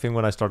got the same thing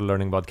when I started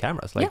learning about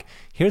cameras. Like,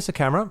 here's a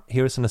camera,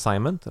 here's an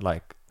assignment.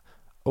 Like,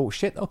 oh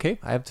shit, okay,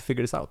 I have to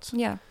figure this out.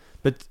 Yeah.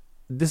 But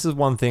this is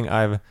one thing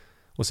I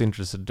was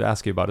interested to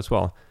ask you about as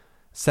well.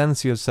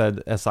 since you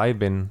said, as I've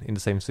been in the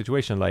same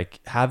situation, like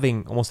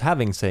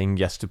saying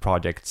yes to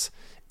projects,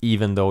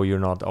 even though you're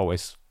not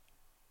always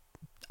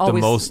the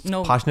most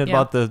passionate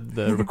about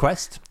the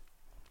request.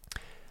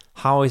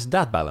 How is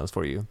that balance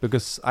for you?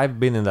 Because I've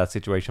been in that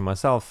situation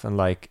myself, and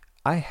like,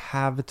 I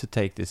have to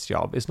take this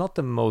job. It's not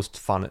the most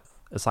fun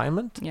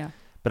assignment,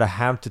 but I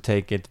have to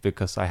take it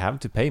because I have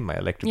to pay my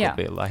electrical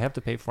bill. I have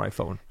to pay for my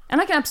phone. And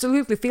I can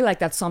absolutely feel like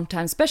that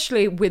sometimes,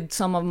 especially with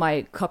some of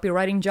my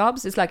copywriting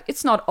jobs. It's like,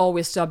 it's not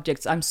always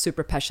subjects I'm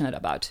super passionate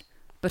about,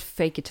 but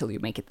fake it till you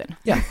make it then.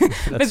 Yeah,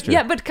 that's true.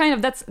 Yeah, but kind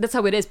of that's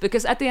how it is,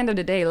 because at the end of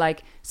the day,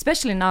 like,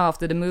 especially now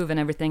after the move and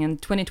everything,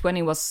 and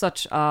 2020 was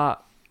such a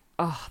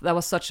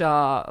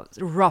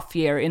rough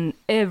year in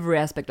every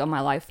aspect of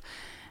my life.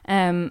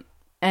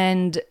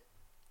 And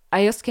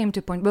I just came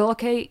to a point, well,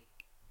 okay,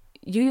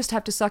 you just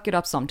have to suck it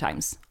up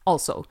sometimes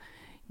also.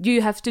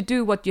 You have to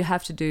do what you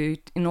have to do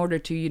in order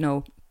to, you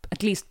know,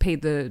 at least pay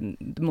the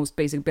most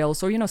basic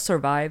bills or, you know,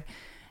 survive.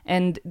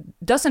 And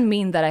doesn't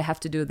mean that I have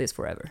to do this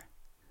forever.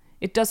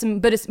 It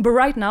doesn't, but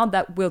right now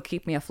that will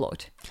keep me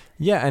afloat.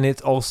 Yeah, and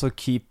it also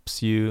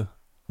gives you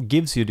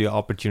the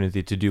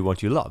opportunity to do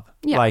what you love.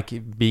 Yeah.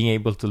 Like being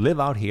able to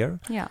live out here,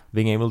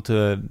 being able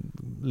to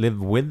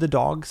live with the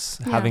dogs,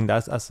 having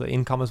that as an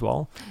income as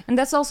well. And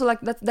that's also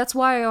like, that's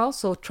why I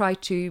also try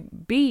to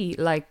be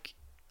like,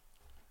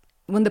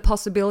 when the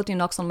possibility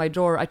knocks on my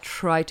door, I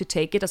try to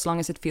take it as long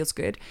as it feels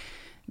good.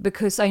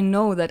 Because I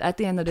know that at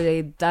the end of the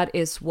day, that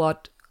is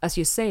what, as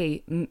you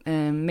say,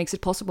 makes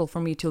it possible for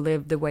me to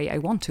live the way I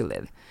want to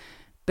live.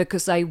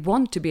 Because I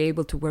want to be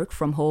able to work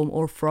from home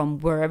or from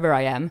wherever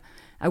I am.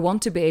 I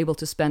want to be able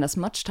to spend as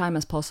much time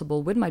as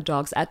possible with my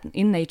dogs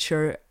in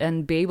nature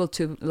and be able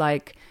to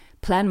like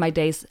plan my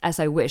days as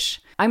I wish.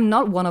 I'm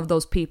not one of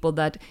those people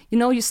that, you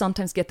know, you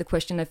sometimes get the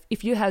question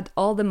if you had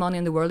all the money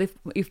in the world,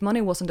 if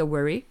money wasn't a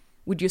worry,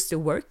 would you still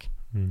work?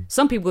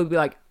 Some people would be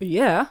like,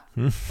 yeah.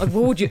 Like,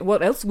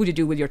 what else would you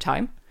do with your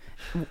time?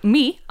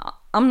 Me,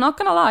 I'm not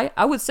gonna lie,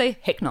 I would say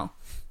heck no.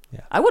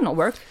 Yeah. I would not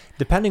work.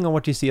 Depending on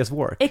what you see as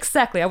work.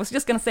 Exactly, I was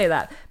just gonna say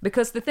that.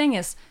 Because the thing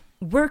is,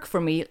 work for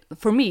me,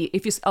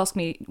 if you ask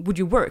me, would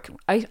you work?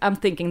 I'm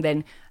thinking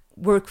then,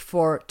 work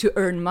to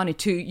earn money,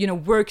 to, you know,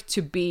 work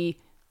to be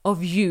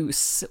of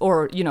use,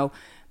 or, you know.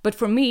 But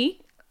for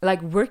me,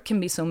 like, work can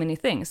be so many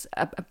things.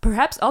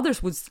 Perhaps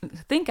others would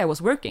think I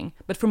was working,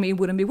 but for me it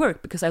wouldn't be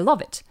work because I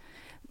love it.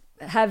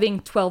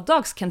 Having 12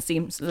 dogs can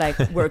seem like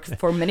work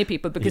for many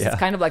people because it's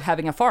kind of like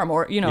having a farm,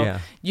 or, you know,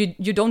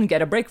 you don't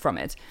get a break from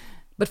it.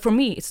 But for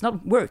me, it's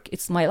not work,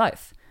 it's my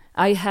life.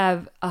 I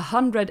have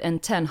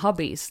 110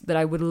 hobbies that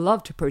I would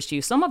love to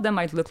pursue. Some of them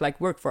might look like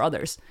work for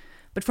others,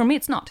 but for me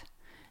it's not.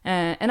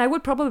 And I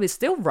would probably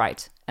still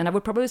write, and I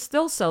would probably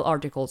still sell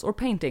articles or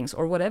paintings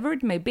or whatever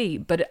it may be,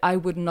 but I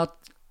would not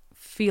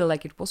feel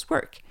like it was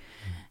work.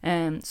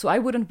 So I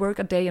wouldn't work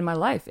a day in my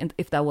life, and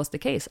if that was the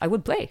case, I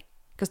would play.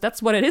 Because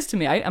that's what it is to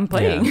me. I'm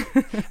playing.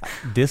 Yeah.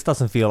 This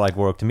doesn't feel like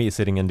work to me,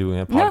 sitting and doing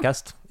a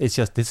podcast. No. It's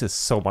just, this is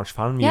so much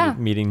fun,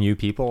 meeting new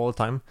people all the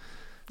time.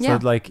 So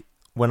like,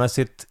 when I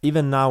sit,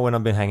 even now when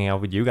I've been hanging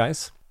out with you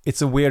guys,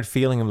 it's a weird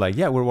feeling of like,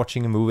 we're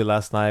watching a movie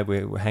last night,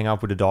 we hang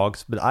out with the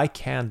dogs, but I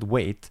can't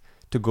wait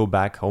to go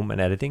back home and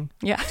editing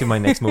to my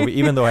next movie,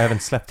 even though I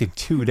haven't slept in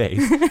 2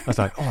 days. I was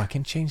like, I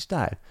can change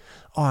that.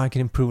 I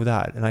can improve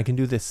that, and I can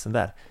do this and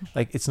that.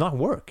 Like, it's not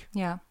work.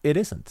 Yeah. It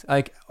isn't.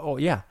 Like,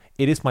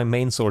 it is my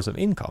main source of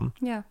income.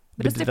 Yeah,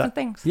 but it's different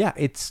things. Yeah,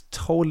 it's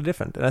totally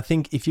different. And I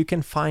think if you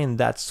can find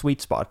that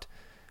sweet spot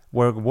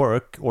where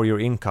work or your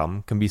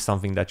income can be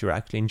something that you're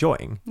actually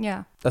enjoying.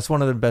 Yeah. That's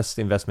one of the best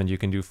investments you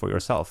can do for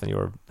yourself and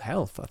your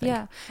health, I think.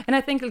 Yeah. And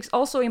I think it's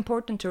also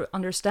important to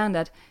understand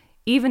that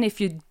even if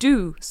you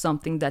do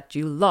something that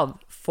you love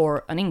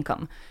for an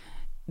income,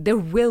 there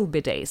will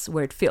be days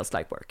where it feels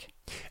like work.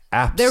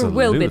 Absolutely. There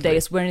will be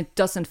days when it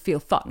doesn't feel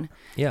fun.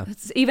 Yeah.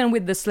 Even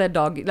with the sled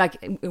dog, like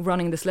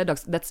running the sled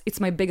dogs, it's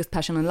my biggest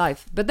passion in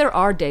life. But there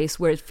are days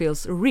where it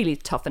feels really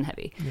tough and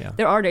heavy. Yeah.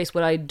 There are days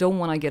where I don't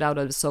want to get out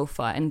of the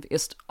sofa and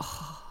just,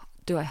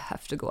 do I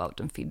have to go out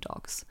and feed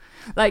dogs?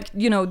 Like,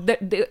 you know,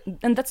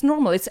 and that's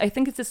normal. I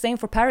think it's the same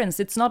for parents.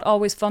 It's not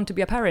always fun to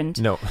be a parent.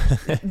 No.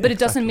 But it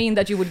doesn't mean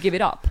that you would give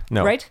it up,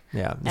 right?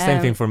 Yeah, the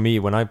same thing for me.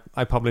 When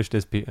I publish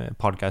this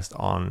podcast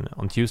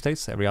on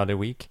Tuesdays every other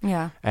week.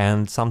 Yeah.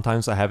 And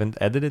sometimes I haven't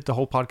edited the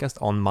whole podcast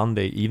on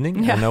Monday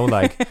evening. Yeah. I know,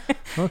 like,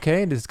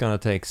 okay, this is going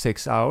to take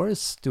 6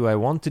 hours. Do I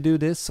want to do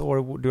this,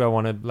 or do I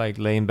want to like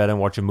lay in bed and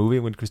watch a movie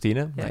with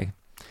Christina? Yeah. Like,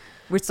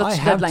 we're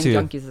such deadline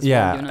junkies as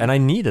well, you know? And I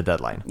need a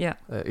deadline. Yeah.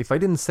 If I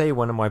didn't say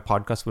when my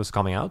podcast was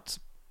coming out,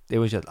 it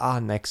was just,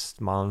 next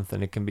month,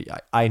 and it can be,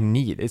 I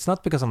need, it's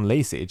not because I'm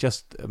lazy, it's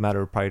just a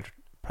matter of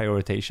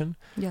prioritization.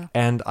 Yeah.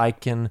 And I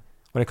can,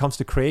 when it comes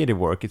to creative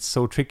work, it's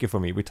so tricky for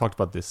me. We talked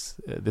about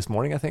this this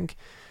morning, I think.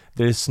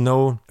 There's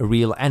no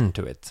real end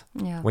to it.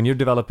 Yeah. When you're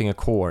developing a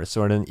course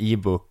or an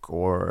ebook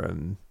or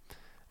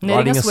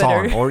writing a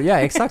song, or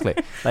exactly.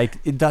 Like,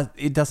 it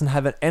doesn't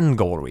have an end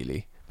goal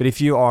really. But if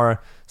you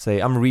are, say,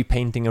 I'm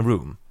repainting a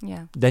room,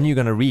 then you're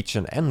going to reach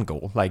an end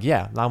goal. Like,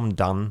 now I'm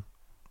done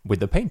with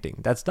the painting.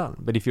 That's done.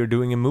 But if you're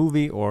doing a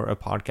movie or a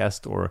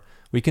podcast, or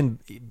we can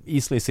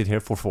easily sit here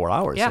for 4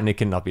 hours and it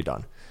cannot be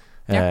done.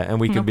 And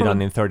we could be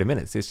done in 30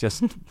 minutes. It's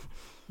just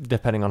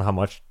depending on how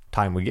much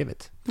time we give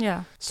it.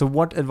 Yeah. So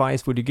what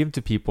advice would you give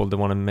to people that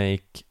want to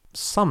make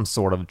some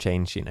sort of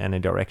change in any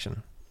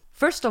direction?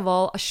 First of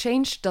all, a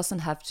change doesn't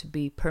have to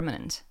be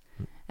permanent.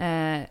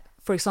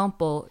 For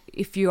example,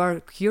 if you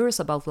are curious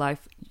about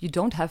life, you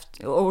don't have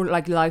to, or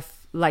like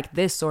life like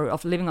this, or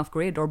of living off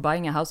grid, or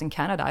buying a house in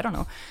Canada, I don't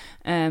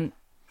know.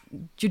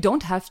 You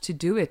don't have to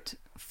do it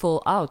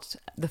full out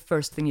the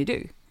first thing you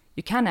do.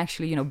 You can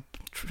actually,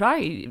 try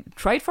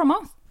it for a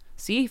month.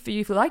 See if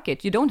you like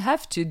it. You don't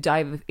have to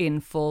dive in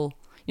full,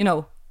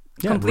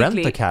 completely.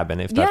 Rent a cabin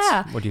if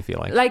that's what you feel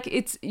like.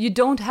 Like you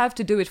don't have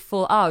to do it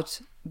full out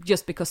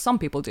just because some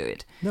people do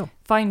it. No.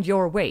 Find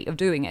your way of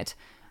doing it.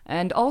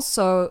 And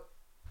also,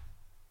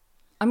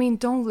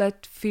 don't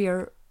let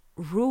fear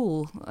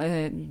rule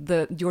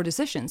your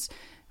decisions,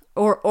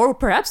 or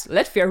perhaps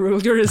let fear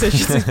rule your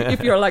decisions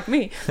if you're like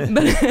me.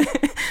 But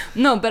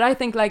but I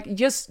think like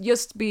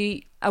just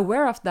be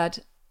aware of that.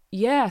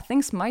 Yeah,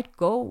 things might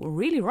go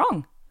really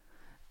wrong,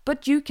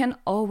 but you can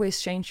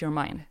always change your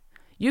mind.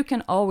 You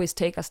can always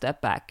take a step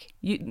back.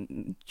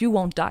 You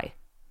won't die.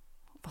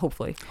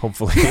 Hopefully.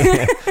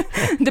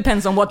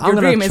 Depends on what your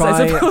dream is,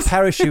 I suppose.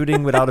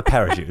 Parachuting without a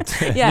parachute.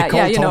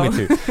 Nicole told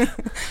me to.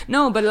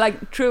 No, but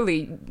like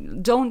truly,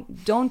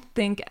 don't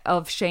think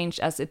of change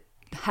as it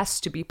has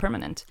to be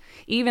permanent.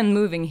 Even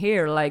moving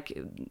here, like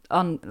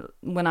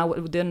when I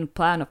didn't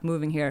plan of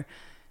moving here,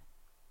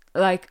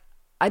 like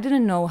I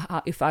didn't know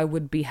if I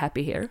would be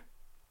happy here.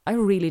 I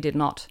really did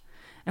not.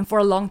 And for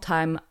a long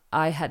time,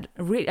 I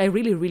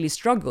really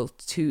struggled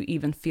to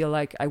even feel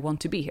like I want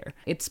to be here.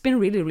 It's been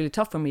really, really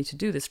tough for me to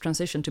do this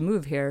transition to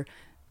move here,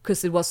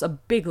 because it was a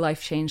big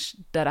life change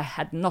that I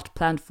had not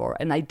planned for,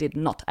 and I did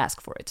not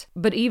ask for it.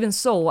 But even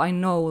so, I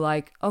know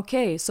like,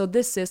 okay, so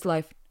this is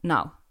life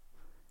now.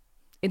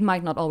 It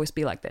might not always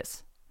be like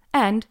this.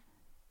 And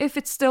if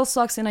it still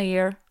sucks in a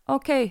year,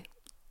 okay,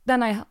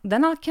 then I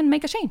can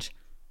make a change.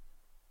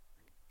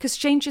 Because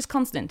change is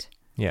constant.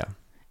 Yeah.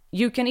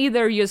 You can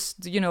either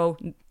just,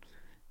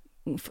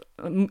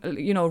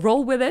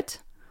 roll with it,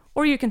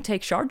 or you can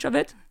take charge of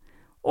it,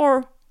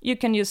 or you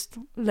can just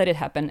let it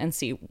happen and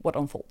see what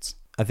unfolds.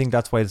 I think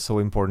that's why it's so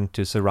important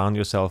to surround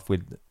yourself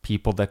with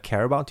people that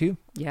care about you.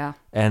 Yeah.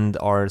 And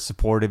are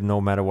supportive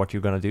no matter what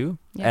you're going to do.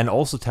 Yeah. And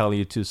also tell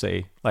you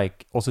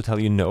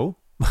no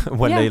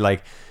when they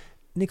like,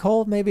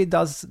 Nicole, maybe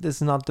this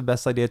is not the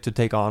best idea to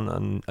take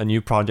on a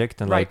new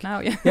project. And right now,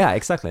 yeah. Yeah,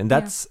 exactly. And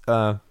that's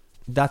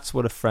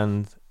what a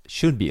friend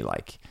should be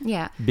like.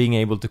 Yeah. Being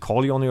able to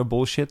call you on your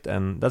bullshit.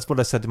 And that's what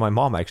I said to my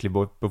mom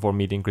actually before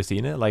meeting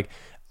Christina. Like,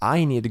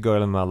 I need a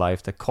girl in my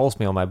life that calls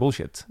me on my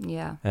bullshit.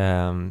 Yeah.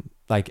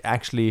 Like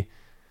actually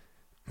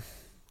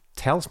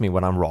tells me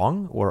when I'm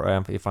wrong,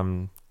 or if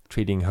I'm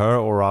treating her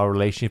or our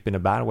relationship in a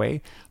bad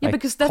way. Yeah, like,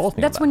 because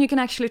that's when you can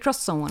actually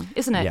trust someone,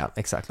 isn't it? Yeah,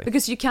 exactly.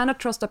 Because you cannot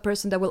trust a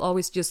person that will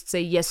always just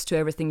say yes to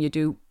everything you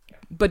do,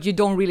 but you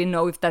don't really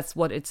know if that's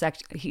what it's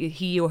actually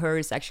he or her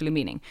is actually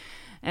meaning.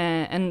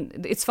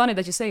 And it's funny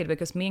that you say it,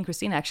 because me and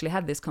Christina actually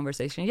had this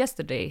conversation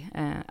yesterday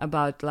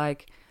about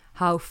like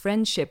how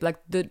friendship, like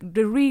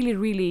the really,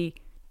 really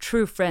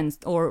true friends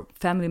or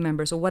family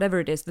members or whatever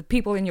it is, the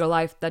people in your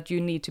life that you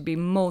need to be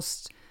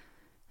most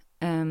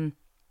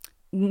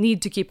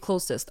need to keep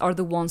closest are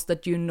the ones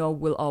that you know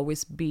will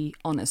always be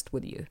honest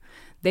with you.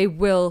 They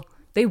will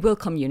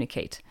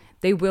communicate.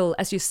 They will,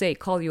 as you say,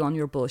 call you on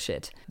your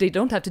bullshit. They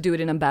don't have to do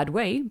it in a bad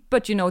way,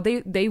 but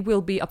they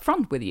will be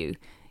upfront with you.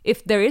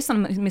 If there is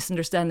some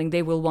misunderstanding,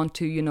 they will want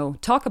to,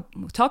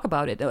 talk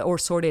about it or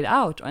sort it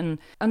out. And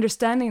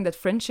understanding that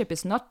friendship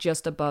is not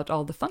just about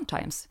all the fun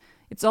times.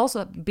 It's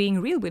also being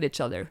real with each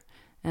other.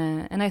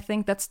 And I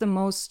think that's the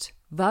most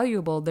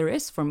valuable there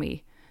is for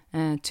me,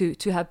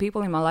 to have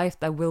people in my life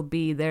that will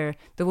be there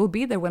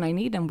when I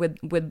need them,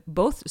 with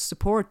both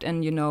support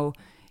and,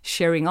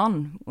 sharing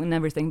on and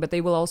everything. But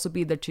they will also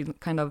be there to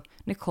kind of,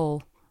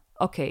 Nicole,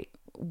 okay,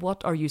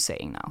 what are you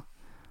saying now?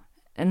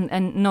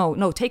 And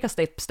no, take a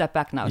step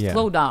back now. Yeah.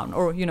 Slow down,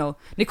 or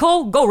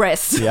Nicole, go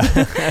rest. Yeah,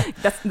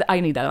 I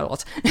need that a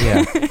lot.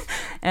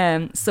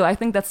 Yeah. So I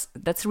think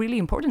that's really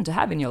important to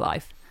have in your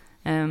life.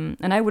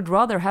 And I would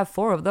rather have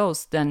 4 of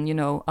those than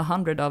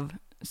 100 of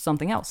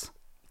something else.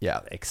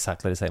 Yeah,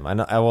 exactly the same.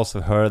 I've also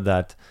heard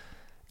that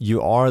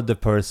you are the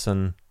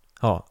person.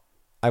 Oh,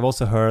 I've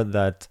also heard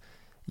that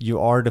you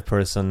are the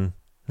person.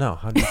 No,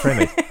 how do you frame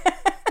it?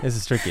 This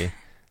is tricky.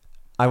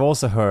 I've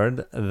also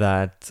heard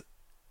that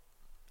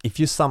if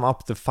you sum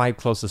up the 5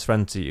 closest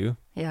friends to you,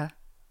 yeah,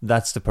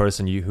 that's the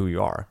person who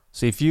you are.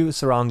 So if you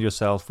surround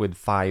yourself with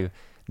 5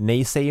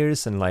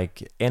 naysayers and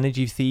like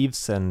energy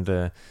thieves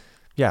and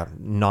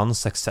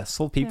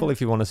non-successful people, if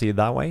you want to see it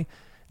that way,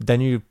 then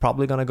you're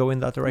probably going to go in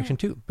that direction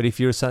too. But if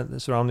you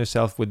surround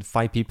yourself with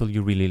 5 people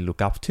you really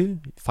look up to,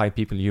 5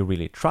 people you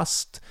really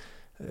trust,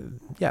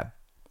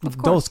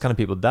 those kind of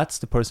people, that's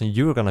the person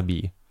you're going to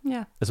be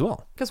as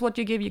well. Because what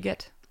you give, you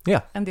get.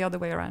 Yeah. And the other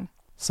way around.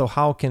 So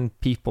how can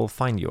people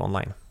find you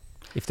online?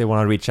 if they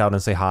want to reach out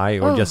and say hi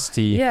or just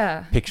see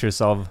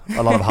pictures of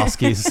a lot of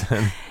huskies.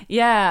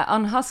 Yeah,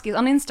 on Huskies,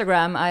 on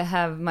Instagram, I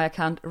have my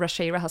account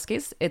Rasheira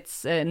Huskies.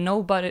 It's no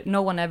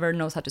one ever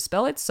knows how to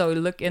spell it, so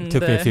look in. It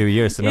took me a few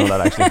years to know that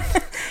actually.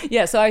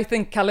 Yeah, so I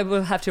think Kalle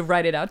will have to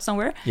write it out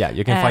somewhere. Yeah,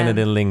 you can find it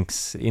in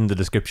links in the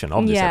description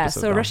of this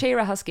episode. Yeah, so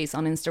Rasheira Huskies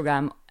on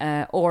Instagram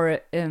or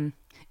in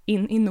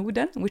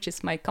Norden, which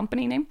is my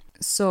company name.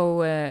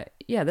 So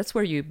that's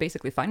where you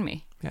basically find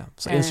me. Yeah,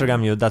 so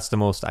Instagram, that's the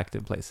most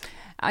active place.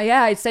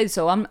 Yeah, I'd say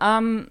so.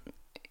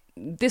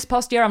 This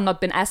past year, I've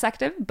not been as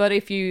active, but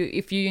if you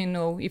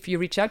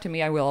reach out to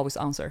me, I will always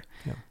answer.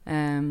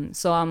 Yeah.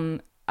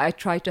 I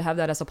try to have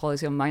that as a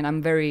policy of mine.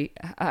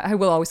 I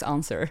will always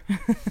answer.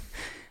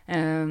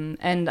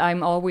 And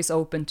I'm always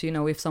open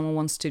to, if someone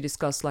wants to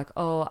discuss like,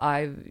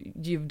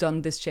 you've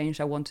done this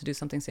change, I want to do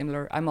something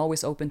similar. I'm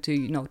always open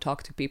to,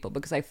 talk to people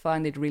because I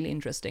find it really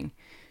interesting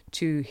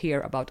to hear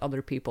about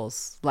other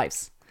people's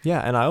lives.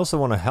 Yeah, and I also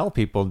want to help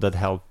people that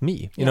help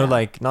me. You know,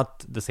 like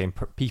not the same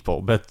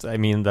people, but I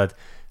mean that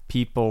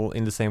people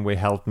in the same way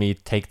helped me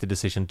take the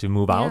decision to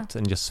move out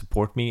and just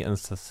support me and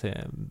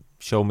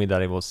show me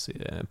that it was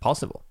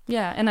possible.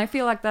 Yeah, and I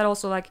feel like that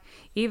also, like,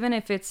 even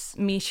if it's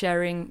me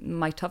sharing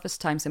my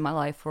toughest times in my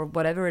life or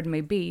whatever it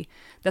may be,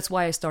 that's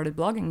why I started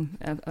blogging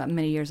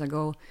many years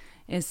ago,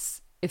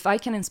 is if I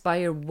can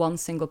inspire one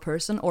single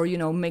person or,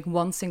 make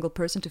one single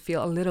person to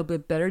feel a little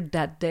bit better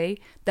that day,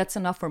 that's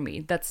enough for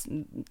me.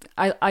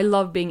 I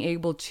love being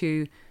able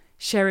to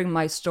sharing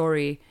my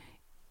story,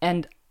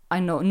 and I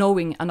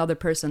knowing another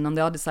person on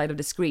the other side of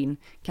the screen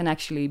can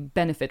actually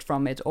benefit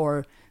from it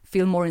or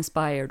feel more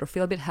inspired or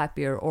feel a bit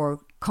happier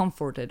or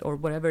comforted or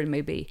whatever it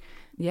may be.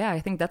 Yeah, I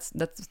think that's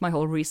my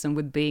whole reason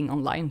with being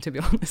online, to be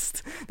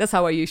honest. That's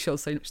how I use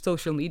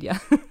social media.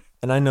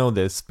 And I know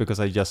this because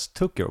I just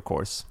took your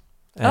course.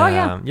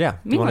 Yeah. Do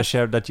you want to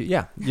share that?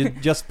 You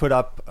just put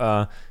up,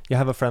 you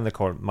have a friend that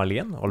called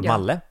Marlene or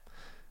Malle.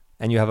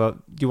 And you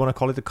want to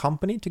call it a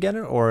company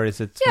together, or is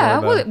it?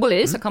 Yeah, it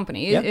is a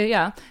company.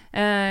 Yeah.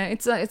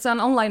 It's an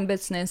online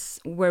business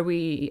where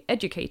we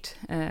educate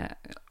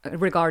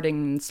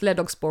regarding sled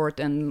dog sport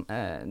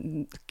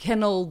and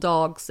kennel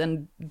dogs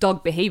and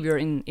dog behavior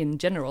in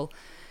general.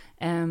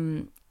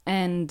 And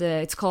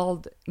it's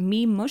called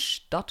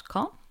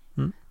memush.com.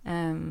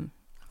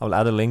 I'll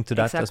add a link to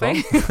that as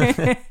well.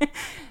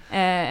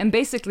 And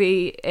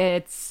basically,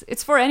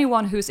 it's for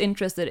anyone who's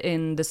interested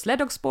in the sled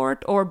dog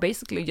sport or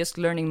basically just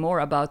learning more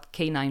about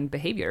canine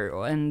behavior.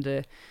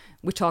 And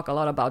we talk a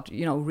lot about,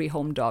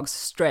 rehome dogs,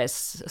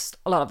 stress,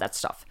 a lot of that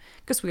stuff.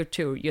 Because we're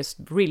two just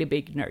really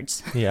big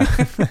nerds. Yeah.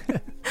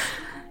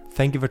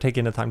 Thank you for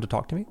taking the time to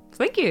talk to me.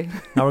 Thank you.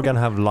 Now we're going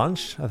to have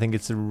lunch. I think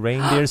it's a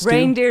reindeer stew.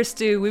 Reindeer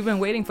stew. We've been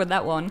waiting for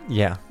that one.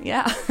 Yeah.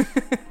 Yeah.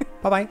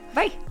 Bye-bye.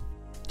 Bye.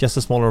 Just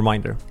a small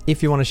reminder,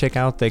 if you want to check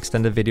out the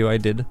extended video I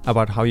did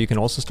about how you can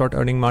also start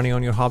earning money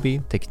on your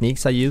hobby,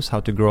 techniques I use how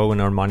to grow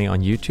and earn money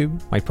on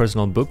YouTube, my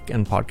personal book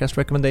and podcast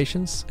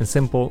recommendations, and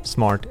simple,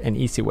 smart, and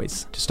easy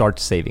ways to start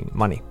saving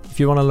money. If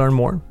you want to learn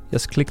more,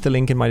 just click the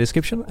link in my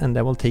description and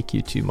that will take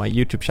you to my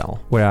YouTube channel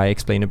where I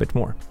explain a bit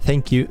more.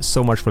 Thank you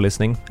so much for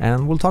listening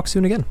and we'll talk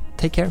soon again.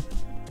 Take care.